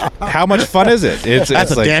it's like, how much fun is it? That's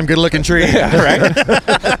a damn good-looking tree. Yeah, right?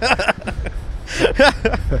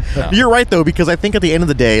 No. You're right, though, because I think at the end of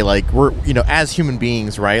the day, like, we're, as human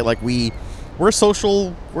beings, right? Like, we're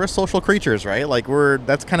social creatures, right? Like,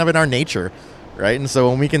 that's kind of in our nature, right? And so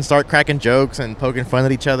when we can start cracking jokes and poking fun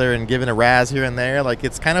at each other and giving a razz here and there, like,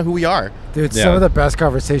 it's kind of who we are. Dude, some of the best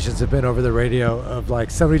conversations have been over the radio of like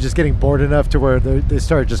somebody just getting bored enough to where they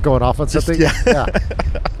start just going off on something. Yeah.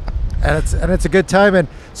 And it's a good time. And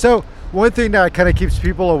so one thing that kind of keeps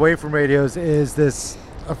people away from radios is this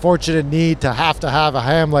unfortunate need to have a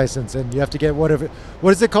ham license, and you have to get what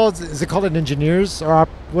is it called? Is it called an engineer's or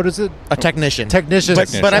what is it? A technician.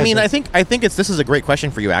 But I mean, I think this is a great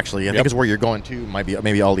question for you actually. I think it's where you're going to. Might be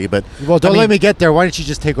maybe Ollie, but don't let me get there. Why don't you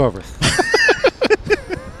just take over?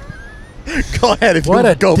 Go ahead if what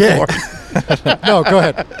you a go dick. for. No, go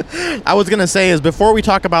ahead. I was gonna say is before we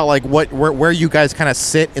talk about like where you guys kind of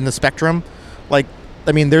sit in the spectrum, like.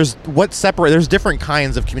 I mean, there's different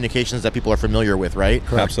kinds of communications that people are familiar with, right?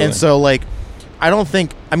 Correct. Absolutely. And so, like,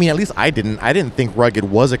 at least I didn't think Rugged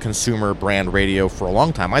was a consumer brand radio for a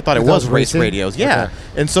long time. I thought it was race radios. Yeah. Okay.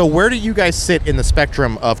 And so where do you guys sit in the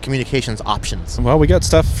spectrum of communications options? Well, we got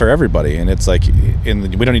stuff for everybody, and it's like, we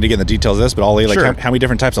don't need to get in the details of this, but Ollie, like, how many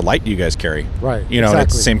different types of light do you guys carry? Right. Exactly.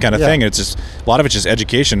 It's the same kind of thing. It's just, a lot of it's just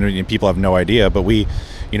education, and people have no idea, but we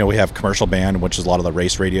have commercial band, which is a lot of the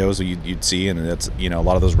race radios you'd see, and it's, a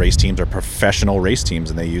lot of those race teams are professional race teams,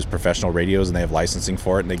 and they use professional radios, and they have licensing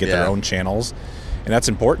for it, and they get their own channels, and that's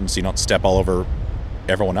important, so you don't step all over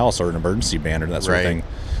everyone else or an emergency band or that sort of thing.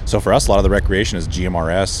 So for us, a lot of the recreation is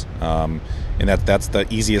GMRS, and that's the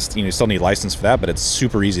easiest. You still need license for that, but it's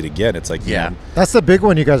super easy to get. It's like that's the big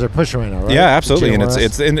one you guys are pushing right now, right? Yeah, absolutely. And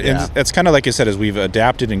it's kind of like I said, as we've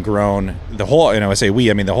adapted and grown the whole. I say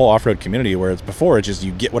we, I mean the whole off-road community. Where it's before, it's just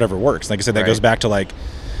you get whatever works. Like I said, that goes back to like,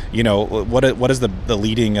 what is the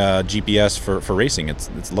leading GPS for racing?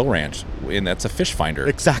 It's low range, and that's a fish finder.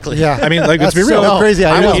 Exactly. Yeah. I mean, like, let's be real. So crazy.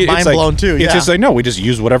 I know. was mind blown too. It's Yeah. just like, no, we just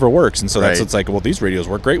use whatever works, and so that's Right. it's like, well, these radios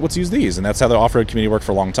work great. Let's use these, and that's how the off-road community worked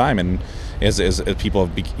for a long time. And as people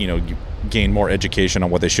have gain more education on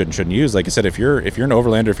what they should and shouldn't use. Like I said, if you're an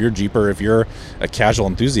overlander, if you're a Jeeper, if you're a casual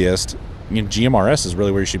enthusiast, GMRS is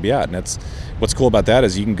really where you should be at. And that's what's cool about that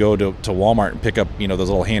is you can go to Walmart and pick up those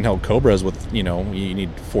little handheld Cobras with you need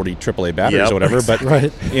 40 AAA batteries Yep. or whatever, but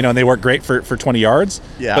Right. and they work great for 20 yards.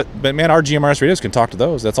 Yeah. But man, our GMRS radios can talk to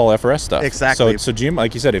those. That's all FRS stuff. Exactly. So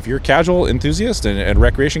like you said, if you're a casual enthusiast and a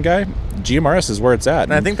recreation guy, GMRS is where it's at.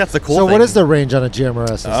 And I think that's the cool So thing. what is the range on a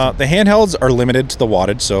GMRS system? The handhelds are limited to the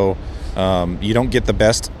wattage, so you don't get the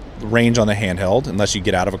best range on the handheld unless you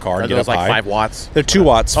get out of a car Are and get those up like high. 5 watts? They're 2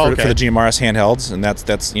 watts for okay. the GMRS handhelds, and that's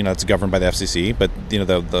it's governed by the FCC. But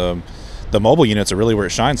the mobile units are really where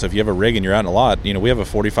it shines. So if you have a rig and you're out in a lot, we have a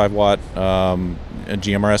 45 watt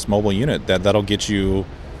GMRS mobile unit that'll get you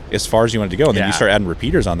as far as you want it to go, and then you Yeah. start adding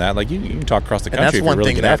repeaters on that. Like you can talk across the And country that's if you one really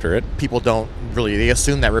thing get that after it. people don't really. They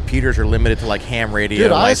assume that repeaters are limited to like ham radio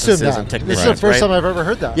Dude, I assume licenses that. and This technicians. is the first right? time I've ever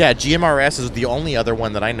heard that. Yeah, GMRS is the only other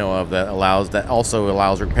one that I know of that also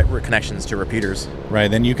allows connections to repeaters.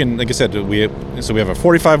 Right. Then you can, like I said, we have a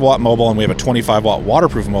 45 watt mobile and we have a 25 watt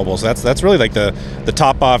waterproof mobile. So that's really like the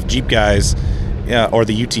top off Jeep guys. Yeah, or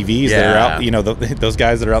the UTVs that are out, those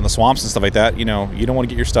guys that are out in the swamps and stuff like that. You don't want to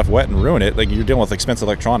get your stuff wet and ruin it. Like you're dealing with expensive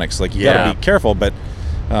electronics. Like you got to be careful. But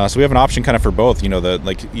so we have an option kind of for both.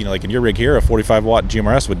 Like in your rig here, a 45 watt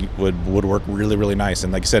GMRS would work really, really nice.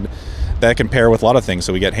 And like I said, that can pair with a lot of things.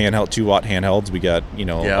 So we got 2 watt handhelds. We got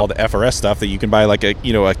all the FRS stuff that you can buy like a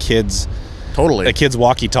kid's. Totally. A kid's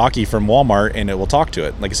walkie-talkie from Walmart, and it will talk to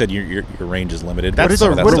it. Like I said, your range is limited. That's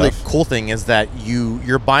the really stuff. cool thing is that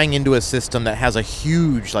you're buying into a system that has a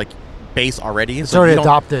huge base already. It's already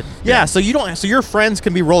adopted. Yeah, so your friends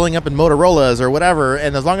can be rolling up in Motorola's or whatever,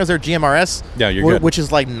 and as long as they're GMRS, you're good. Which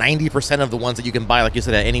is like 90% of the ones that you can buy, like you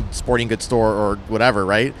said, at any sporting goods store or whatever,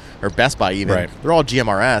 right? Or Best Buy even. Right. They're all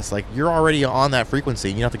GMRS. Like you're already on that frequency.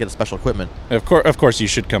 You don't have to get a special equipment. Of course, you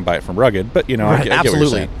should come buy it from Rugged, but I get what you're Absolutely.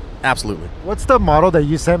 saying. Absolutely. What's the model that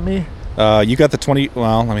you sent me? You got the 20.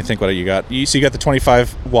 Well, let me think what you got. So you got the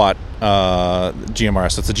 25 watt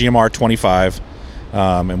GMR. So it's a GMR 25,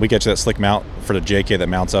 and we get you that slick mount for the JK that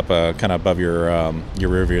mounts up kind of above your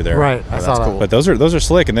rear view there. Right, I saw that. cool. But those are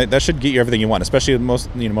slick, and that should get you everything you want. Especially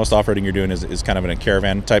most off-roading you're doing is kind of in a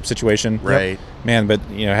caravan type situation. Right. Man, but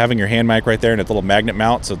having your hand mic right there and a little magnet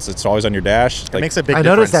mount, so it's always on your dash. It makes a big I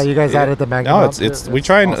difference. noticed that you guys added the magnet. No, mount. it's we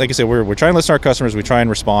try and awesome. like I said, we're trying to listen to our customers. We try and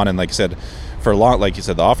respond, and like I said, for a long, like you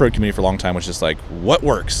said, the off-road community for a long time was just like, what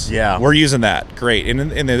works? Yeah. We're using that. Great.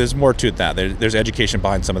 And there's more to it than that. There's education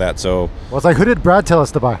behind some of that. So Well, it's like, who did Brad tell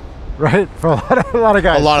us to buy? Right? For a lot of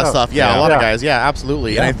guys. A lot of So, stuff. Yeah, Yeah. a lot of Yeah. guys. Yeah,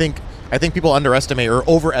 absolutely. Yeah. And I think people underestimate or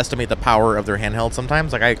overestimate the power of their handheld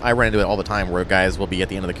sometimes. Like I run into it all the time where guys will be at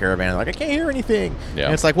the end of the caravan and like, I can't hear anything. Yeah.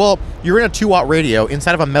 And it's like, well, you're in a 2 watt radio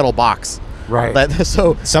inside of a metal box. Right.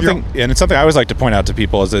 So something, and it's something I always like to point out to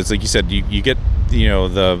people is like you said, you get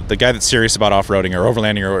the guy that's serious about off-roading or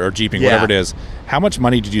overlanding or jeeping, whatever it is. How much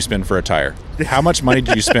money did you spend for a tire? How much money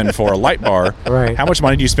did you spend for a light bar? Right. How much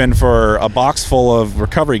money do you spend for a box full of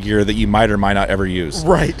recovery gear that you might or might not ever use?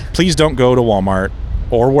 Right. Please don't go to Walmart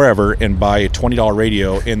or wherever and buy a $20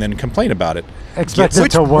 radio and then complain about it. Expect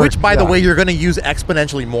it to work. Which, by the Yeah. way, you're going to use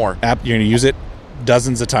exponentially more. You're going to use it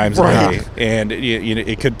dozens of times Right. a day, and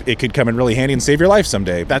it could come in really handy and save your life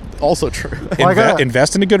someday. That's also true. Well, I gotta-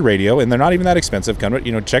 Invest in a good radio, and they're not even that expensive.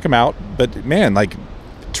 Check them out. But man,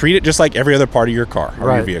 treat it just like every other part of your car or your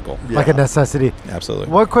Right. vehicle. Like a necessity. Absolutely.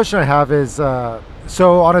 One question I have is,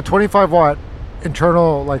 so on a 25 watt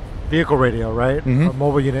internal vehicle radio, right? Mhm. A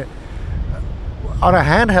mobile unit. On a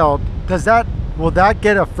handheld, will that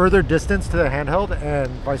get a further distance to the handheld and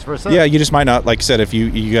vice versa? Yeah, you just might not. Like I said, if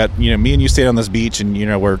you got me and you stayed on this beach and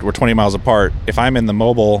we're 20 miles apart. If I'm in the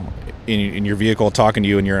mobile in your vehicle talking to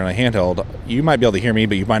you and you're in a handheld, you might be able to hear me,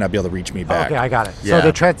 but you might not be able to reach me back. Okay, I got it. Yeah. So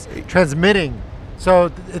the transmitting.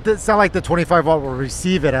 So it's not like the 25 watt will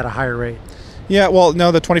receive it at a higher rate. Yeah, well,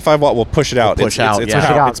 no, the 25 watt will push it out. Push out, it's yeah. Push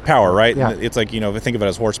it out. It's power, right? Yeah. It's like, think of it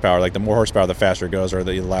as horsepower. Like the more horsepower, the faster it goes, or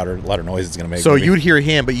the louder noise it's going to make. So you'd hear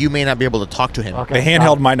him, but you may not be able to talk to him. Okay. The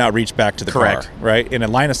handheld might not reach back to the Correct. car, right? And a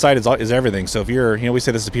line of sight is everything. So if you're, we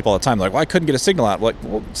say this to people all the time, like, well, I couldn't get a signal out. Like,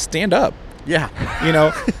 well, stand up. Yeah. You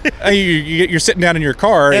know, you're sitting down in your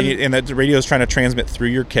car and the radio is trying to transmit through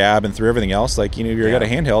your cab and through everything else. Like, you know, you've got a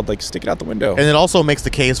handheld, like stick it out the window. And it also makes the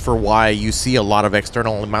case for why you see a lot of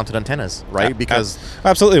external mounted antennas, right? Because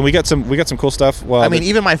absolutely, we got some cool stuff. Well, I mean,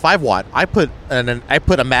 even my 5-watt, I put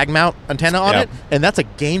a mag mount antenna on it, and that's a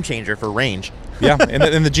game changer for range. Yeah,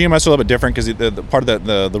 and the GMRS are a little bit different because the part of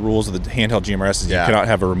the rules of the handheld GMRS is you cannot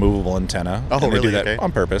have a removable antenna. Oh, and they really? do that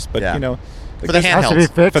on purpose, but you know. For the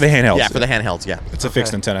handhelds. For the handhelds. Yeah, for the handhelds, yeah. It's a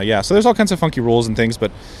fixed antenna, yeah. So there's all kinds of funky rules and things,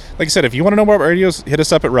 but like I said, if you want to know more about radios, hit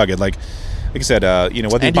us up at Rugged. Like I said, you know,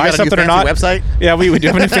 whether you buy something or not. Website? Yeah, we do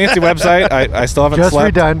have a new fancy website. I still haven't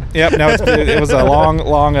slept. Just redone. Yep, no, it was a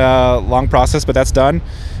long process, but that's done.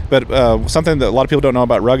 But something that a lot of people don't know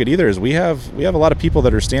about Rugged either is we have a lot of people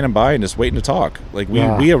that are standing by and just waiting to talk. Like we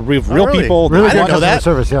have real people. Really I didn't know that.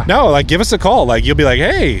 Service, yeah. No, like give us a call. Like you'll be like,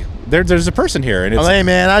 hey, there's a person here, and it's hey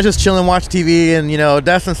man, I was just chilling, watching TV, and you know,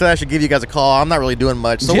 Dustin said I should give you guys a call. I'm not really doing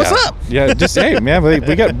much, so what's up? Yeah, just hey man, we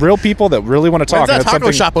got real people that really want to talk. When's that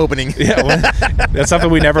taco shop opening? Yeah, that's something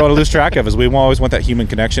we never want to lose track of. Is we always want that human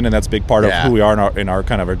connection, and that's a big part of who we are in our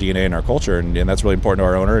kind of our DNA and our culture, and that's really important to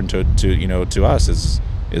our owner and to us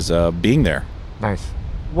is being there. Nice.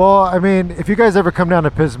 Well, I mean, if you guys ever come down to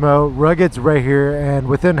Pismo, Rugged's right here, and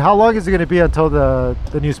within how long is it going to be until the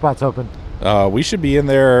new spot's open? We should be in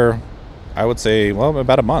there, I would say, well,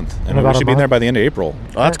 about a month. And we should be in there by the end of April.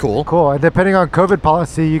 Oh, that's cool. Cool. And depending on COVID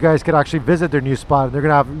policy, you guys could actually visit their new spot. They're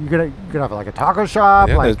you're gonna have like a taco shop.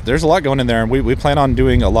 Yeah, there's a lot going in there, and we plan on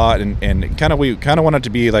doing a lot. And we kind of want it to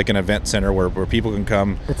be like an event center where people can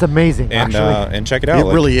come. It's amazing, and check it out.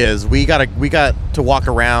 It really is. We got to walk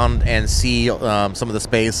around and see some of the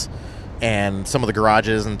space and some of the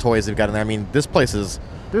garages and toys they've got in there. I mean, this place is.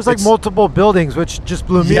 There's like multiple buildings, which just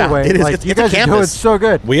blew me away. It is. Like, you guys are doing so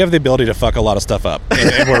good. We have the ability to fuck a lot of stuff up,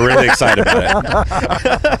 and we're really excited about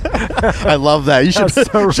it. I love that. You should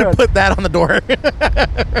put that on the door.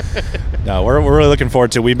 No, we're really looking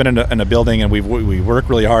forward to it. We've been in a building, and we work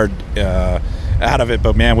really hard out of it,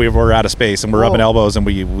 but man, we're out of space, and we're rubbing elbows, and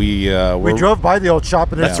we drove by the old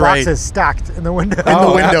shop, and there's boxes stacked in the window.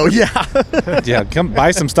 Yeah, come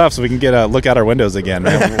buy some stuff so we can get a look out our windows again,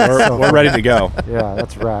 man. We're ready to go. Yeah,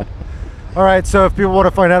 that's rad. All right, so if people want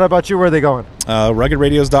to find out about you, where are they going?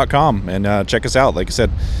 RuggedRadios.com, and check us out. Like I said,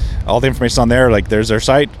 all the information's on there. Like there's our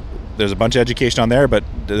site. There's a bunch of education on there, but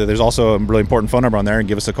there's also a really important phone number on there, and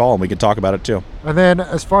give us a call, and we can talk about it too. And then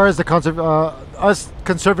as far as the us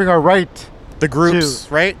conserving our right, the groups,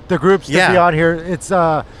 right? The groups to be on here, it's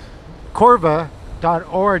corva.org.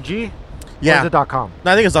 Yeah. Or is it .com?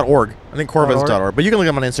 No, I think it's .org. I think Corva is .org. But you can look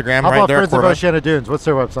them on Instagram. How about Friends of Oceana Dunes? What's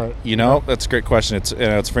their website? You know, that's a great question. It's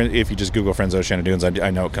if you just Google Friends of Oceana Dunes,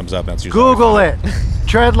 I know it comes up. That's usually Google it.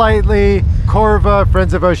 Tread lightly. Corva,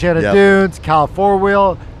 Friends of Oceana Dunes, Cal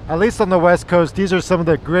 4-Wheel. At least on the West Coast, these are some of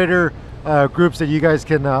the greater groups that you guys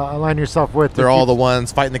can align yourself with. They're all the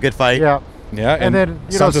ones fighting the good fight. Yeah. Yeah, and then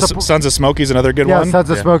Sons of Smokey's another good one. Yeah, Sons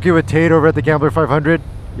of Smokey with Tate over at the Gambler 500.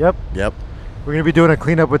 Yep. We're going to be doing a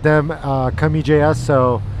cleanup with them come EJS,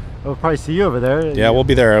 so we'll probably see you over there. Yeah, we'll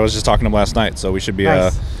be there. I was just talking to them last night, so we should be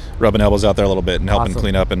rubbing elbows out there a little bit and helping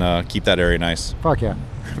clean up and keep that area nice. Fuck yeah.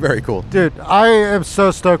 Very cool. Dude, I am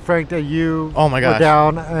so stoked, Frank, that you were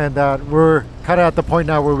down and that we're kind of at the point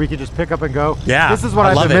now where we can just pick up and go. Yeah. This is what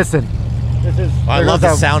I've been missing. I love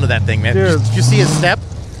the sound of that thing, man. Did you see his step?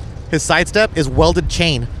 His side step is welded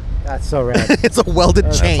chain. That's so rad. It's a welded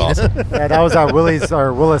chain. That's awesome. Yeah, that was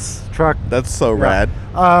our Willis truck. That's so rad.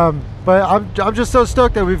 But I'm just so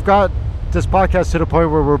stoked that we've got this podcast to the point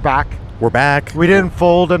where we're back. We're back. We didn't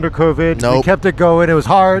fold under COVID. Nope. We kept it going. It was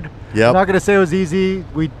hard. Yep. I'm not going to say it was easy.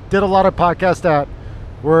 We did a lot of podcasts that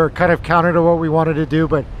were kind of counter to what we wanted to do,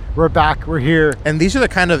 but we're back. We're here. And these are the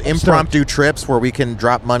kind of impromptu trips where we can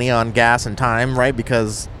drop money on gas and time, right?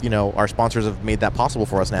 Because, our sponsors have made that possible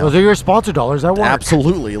for us now. Those are your sponsor dollars at work.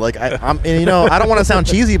 Absolutely. Like, I don't want to sound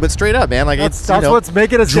cheesy, but straight up, man. Like, that's what's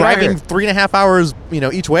making us driving 3.5 hours,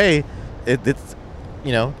 each way. It's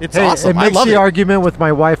awesome. It makes the argument with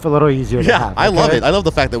my wife a little easier to have. I love it. I love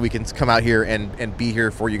the fact that we can come out here and be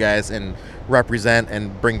here for you guys and represent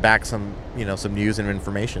and bring back some news and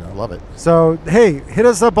information. I love it. So, hey, hit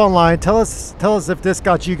us up online. Tell us if this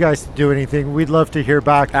got you guys to do anything. We'd love to hear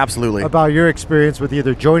back. Absolutely. About your experience with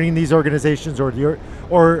either joining these organizations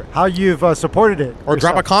or how you've supported it. Or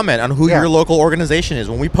drop a comment on who your local organization is.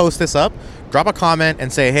 When we post this up, drop a comment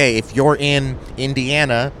and say, hey, if you're in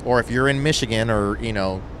Indiana or if you're in Michigan or,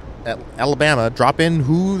 Alabama, drop in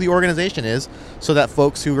who the organization is so that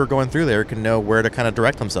folks who are going through there can know where to kind of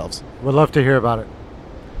direct themselves. We'd love to hear about it.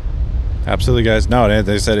 Absolutely, guys. No,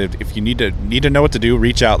 they said if you need to know what to do,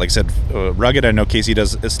 reach out. Like I said, Rugged, I know Casey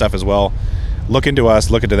does his stuff as well. Look into us,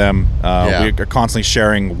 look into them. We are constantly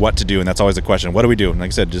sharing what to do, and that's always the question. What do we do? And like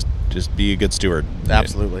I said, just be a good steward.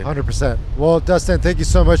 Absolutely. 100%. Well, Dustin, thank you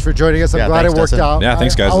so much for joining us. I'm glad thanks, it worked Dustin. out. Yeah,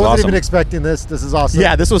 thanks, guys. I wasn't Awesome. even expecting this. This is awesome.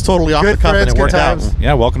 Yeah, this was totally off Good the cuff, and friends, it good worked out. times.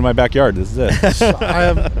 Yeah, welcome to my backyard. This is it. I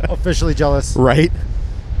am officially jealous. Right?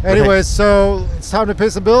 Anyways, so it's time to pay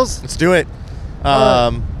some bills. Let's do it.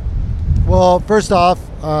 Well, first off,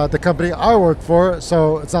 the company I work for,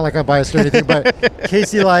 so it's not like I'm biased or anything, but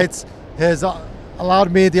Casey Lights has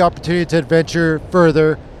allowed me the opportunity to adventure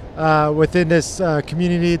further within this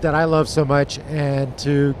community that I love so much, and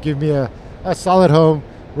to give me a solid home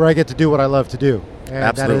where I get to do what I love to do. And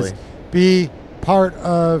Absolutely. that is be part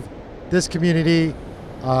of this community,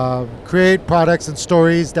 create products and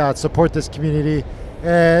stories that support this community,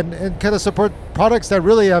 and kind of support products that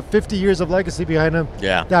really have 50 years of legacy behind them,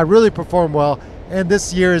 Yeah. that really perform well. And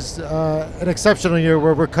this year is an exceptional year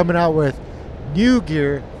where we're coming out with new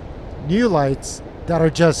gear, new lights that are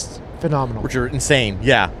just phenomenal. Which are insane.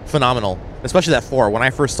 Yeah, phenomenal. Especially that 4. When I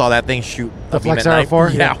first saw that thing shoot The a beam Flex at Arrow night, 4?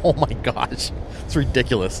 Yeah. Yeah. Oh my gosh, it's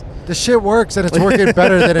ridiculous. The shit works, and it's working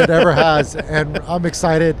better than it ever has, and I'm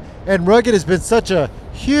excited. And Rugged has been such a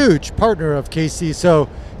huge partner of KC, so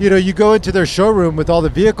you go into their showroom with all the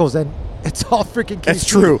vehicles, and it's all freaking KC. That's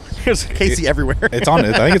true. There's Casey everywhere. It's on.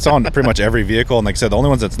 I think it's on pretty much every vehicle. And like I said, the only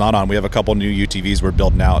ones that's not on, we have a couple new UTVs we're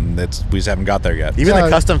building out, and we just haven't got there yet. Even Yeah, the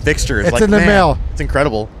custom fixtures. it's like, in the man, mail. It's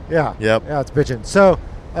incredible. Yeah. Yep. Yeah, it's bitching. So,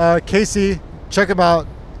 Casey, check them out.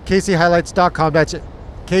 CaseyHighlights.com. That's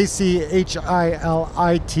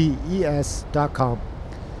KCHILITES.com.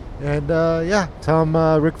 And tell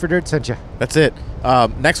them Rick for Dirt sent you. That's it.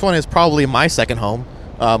 Next one is probably my second home,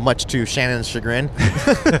 much to Shannon's chagrin.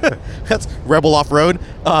 That's Rebel Off Road.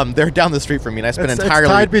 They're down the street from me, and I spend It's entirely.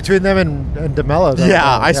 tied between them and DeMello. though. Yeah,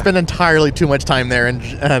 I spend entirely too much time there,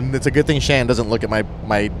 and it's a good thing Shannon doesn't look at my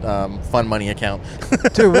fun money account.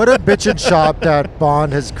 Dude, what a bitchin' shop that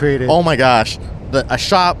Bond has created. Oh my gosh, a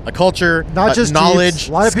shop, a culture, Not just knowledge, Jeeps.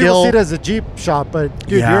 A lot of people skill. see it as a Jeep shop, but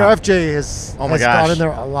dude, Yeah. your FJ has Oh my gone gosh. in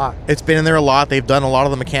there a lot. It's been in there a lot. They've done a lot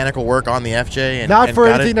of the mechanical work on the FJ, and Not and for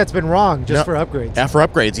got anything it. that's been wrong, just No. for upgrades. Yeah, for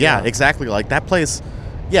upgrades. Yeah, Yeah. exactly. Like that place.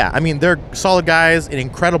 Yeah, I mean they're solid guys, an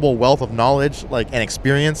incredible wealth of knowledge, and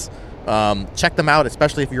experience. Check them out,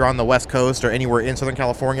 especially if you're on the West Coast or anywhere in Southern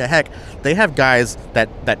California. Heck, they have guys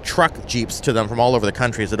that truck Jeeps to them from all over the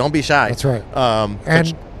country. So don't be shy. That's right. And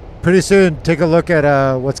And pretty soon, take a look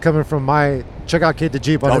at what's coming from check out Kate the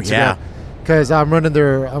Jeep on Oh, Instagram. yeah. Because I'm going to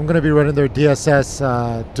be running their DSS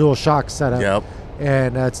dual shock setup. Yep.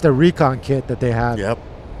 And it's the Recon kit that they have. Yep.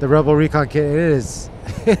 The Rebel Recon kit. It is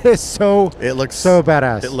so It looks so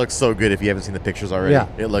badass. It looks so good if you haven't seen the pictures already. Yeah.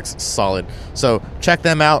 It looks solid. So check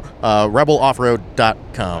them out.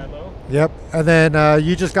 RebelOffroad.com. Yep. And then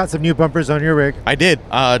you just got some new bumpers on your rig. I did.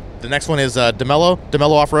 The next one is DeMello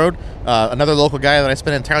Off-Road, another local guy that I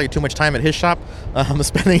spend entirely too much time at his shop. I'm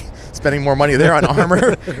spending more money there on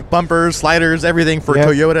armor, bumpers, sliders, everything for Yep.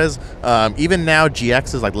 Toyotas. Even now,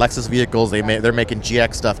 GXs, like Lexus vehicles, they're making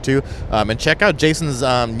GX stuff too. And check out Jason's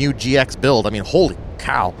new GX build. I mean, holy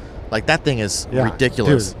cow. Like, that thing is Yeah,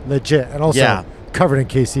 ridiculous. Dude, legit. And also Yeah. covered in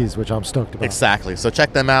KCs, which I'm stoked about. Exactly. So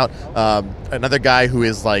check them out. Another guy who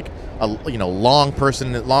is like a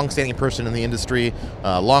long-standing person in the industry,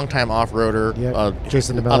 long-time off-roader, Yep.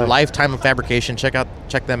 Jason a DeMello. lifetime of fabrication. Check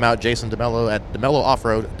them out. Jason DeMello at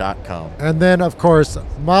DeMelloOffroad.com. And then, of course,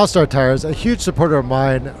 Milestar Tires, a huge supporter of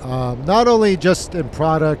mine, not only just in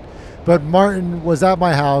product, but Martin was at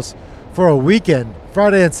my house for a weekend,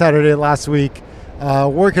 Friday and Saturday last week,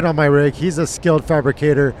 working on my rig. He's a skilled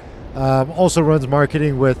fabricator, also runs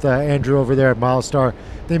marketing with Andrew over there at Milestar.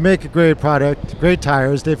 They make a great product, great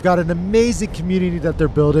tires. They've got an amazing community that they're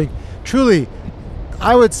building. Truly,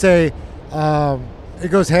 I would say it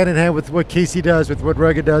goes hand in hand with what Casey does, with what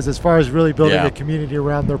Rugged does, as far as really building Yeah. a community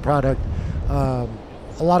around their product. A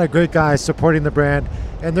lot of great guys supporting the brand,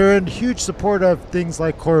 and they're in huge support of things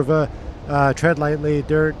like Corva, Tread Lightly.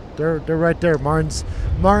 They're right there.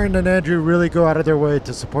 Martin and Andrew really go out of their way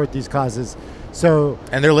to support these causes. So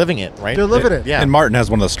And they're living it, right? they're living it. Yeah. And Martin has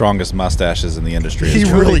one of the strongest mustaches in the industry. He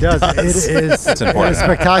Truly really does. does. It is. It's It important. is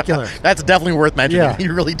spectacular. That's definitely worth mentioning. Yeah. He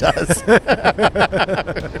really does.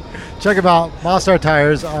 Check them out, Milestar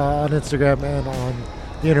Tires on Instagram and on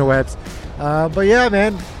the interwebs. But yeah,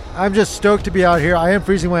 man, I'm just stoked to be out here. I am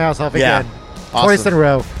freezing my ass off Yeah. again, twice Awesome. in a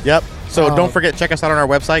row. Yep. So don't forget, check us out on our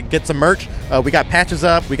website. Get some merch. We got patches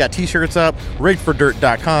up. We got T-shirts up.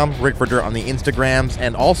 RigForDirt.com. Rig for Dirt on the Instagrams.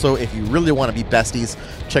 And also, if you really want to be besties,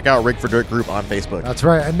 check out Rig for Dirt group on Facebook. That's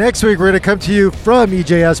right. And next week we're going to come to you from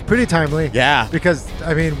EJS pretty timely. Yeah. Because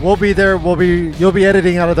I mean, we'll be there. You'll be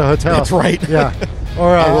editing out of the hotel. That's right. Yeah.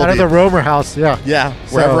 Or out of the Romer house. Yeah. Yeah.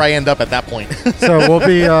 Wherever I end up at that point. So we'll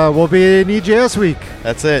be in EJS week.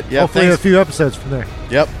 That's it. Yeah. Hopefully a few episodes from there.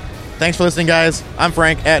 Yep. Thanks for listening, guys. I'm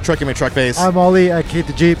Frank at Trucking McTruckface. I'm Ollie at Kate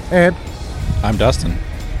the Jeep, and I'm Dustin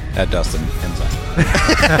at Dustin Enzyme.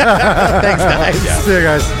 Thanks, guys. See you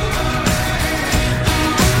guys.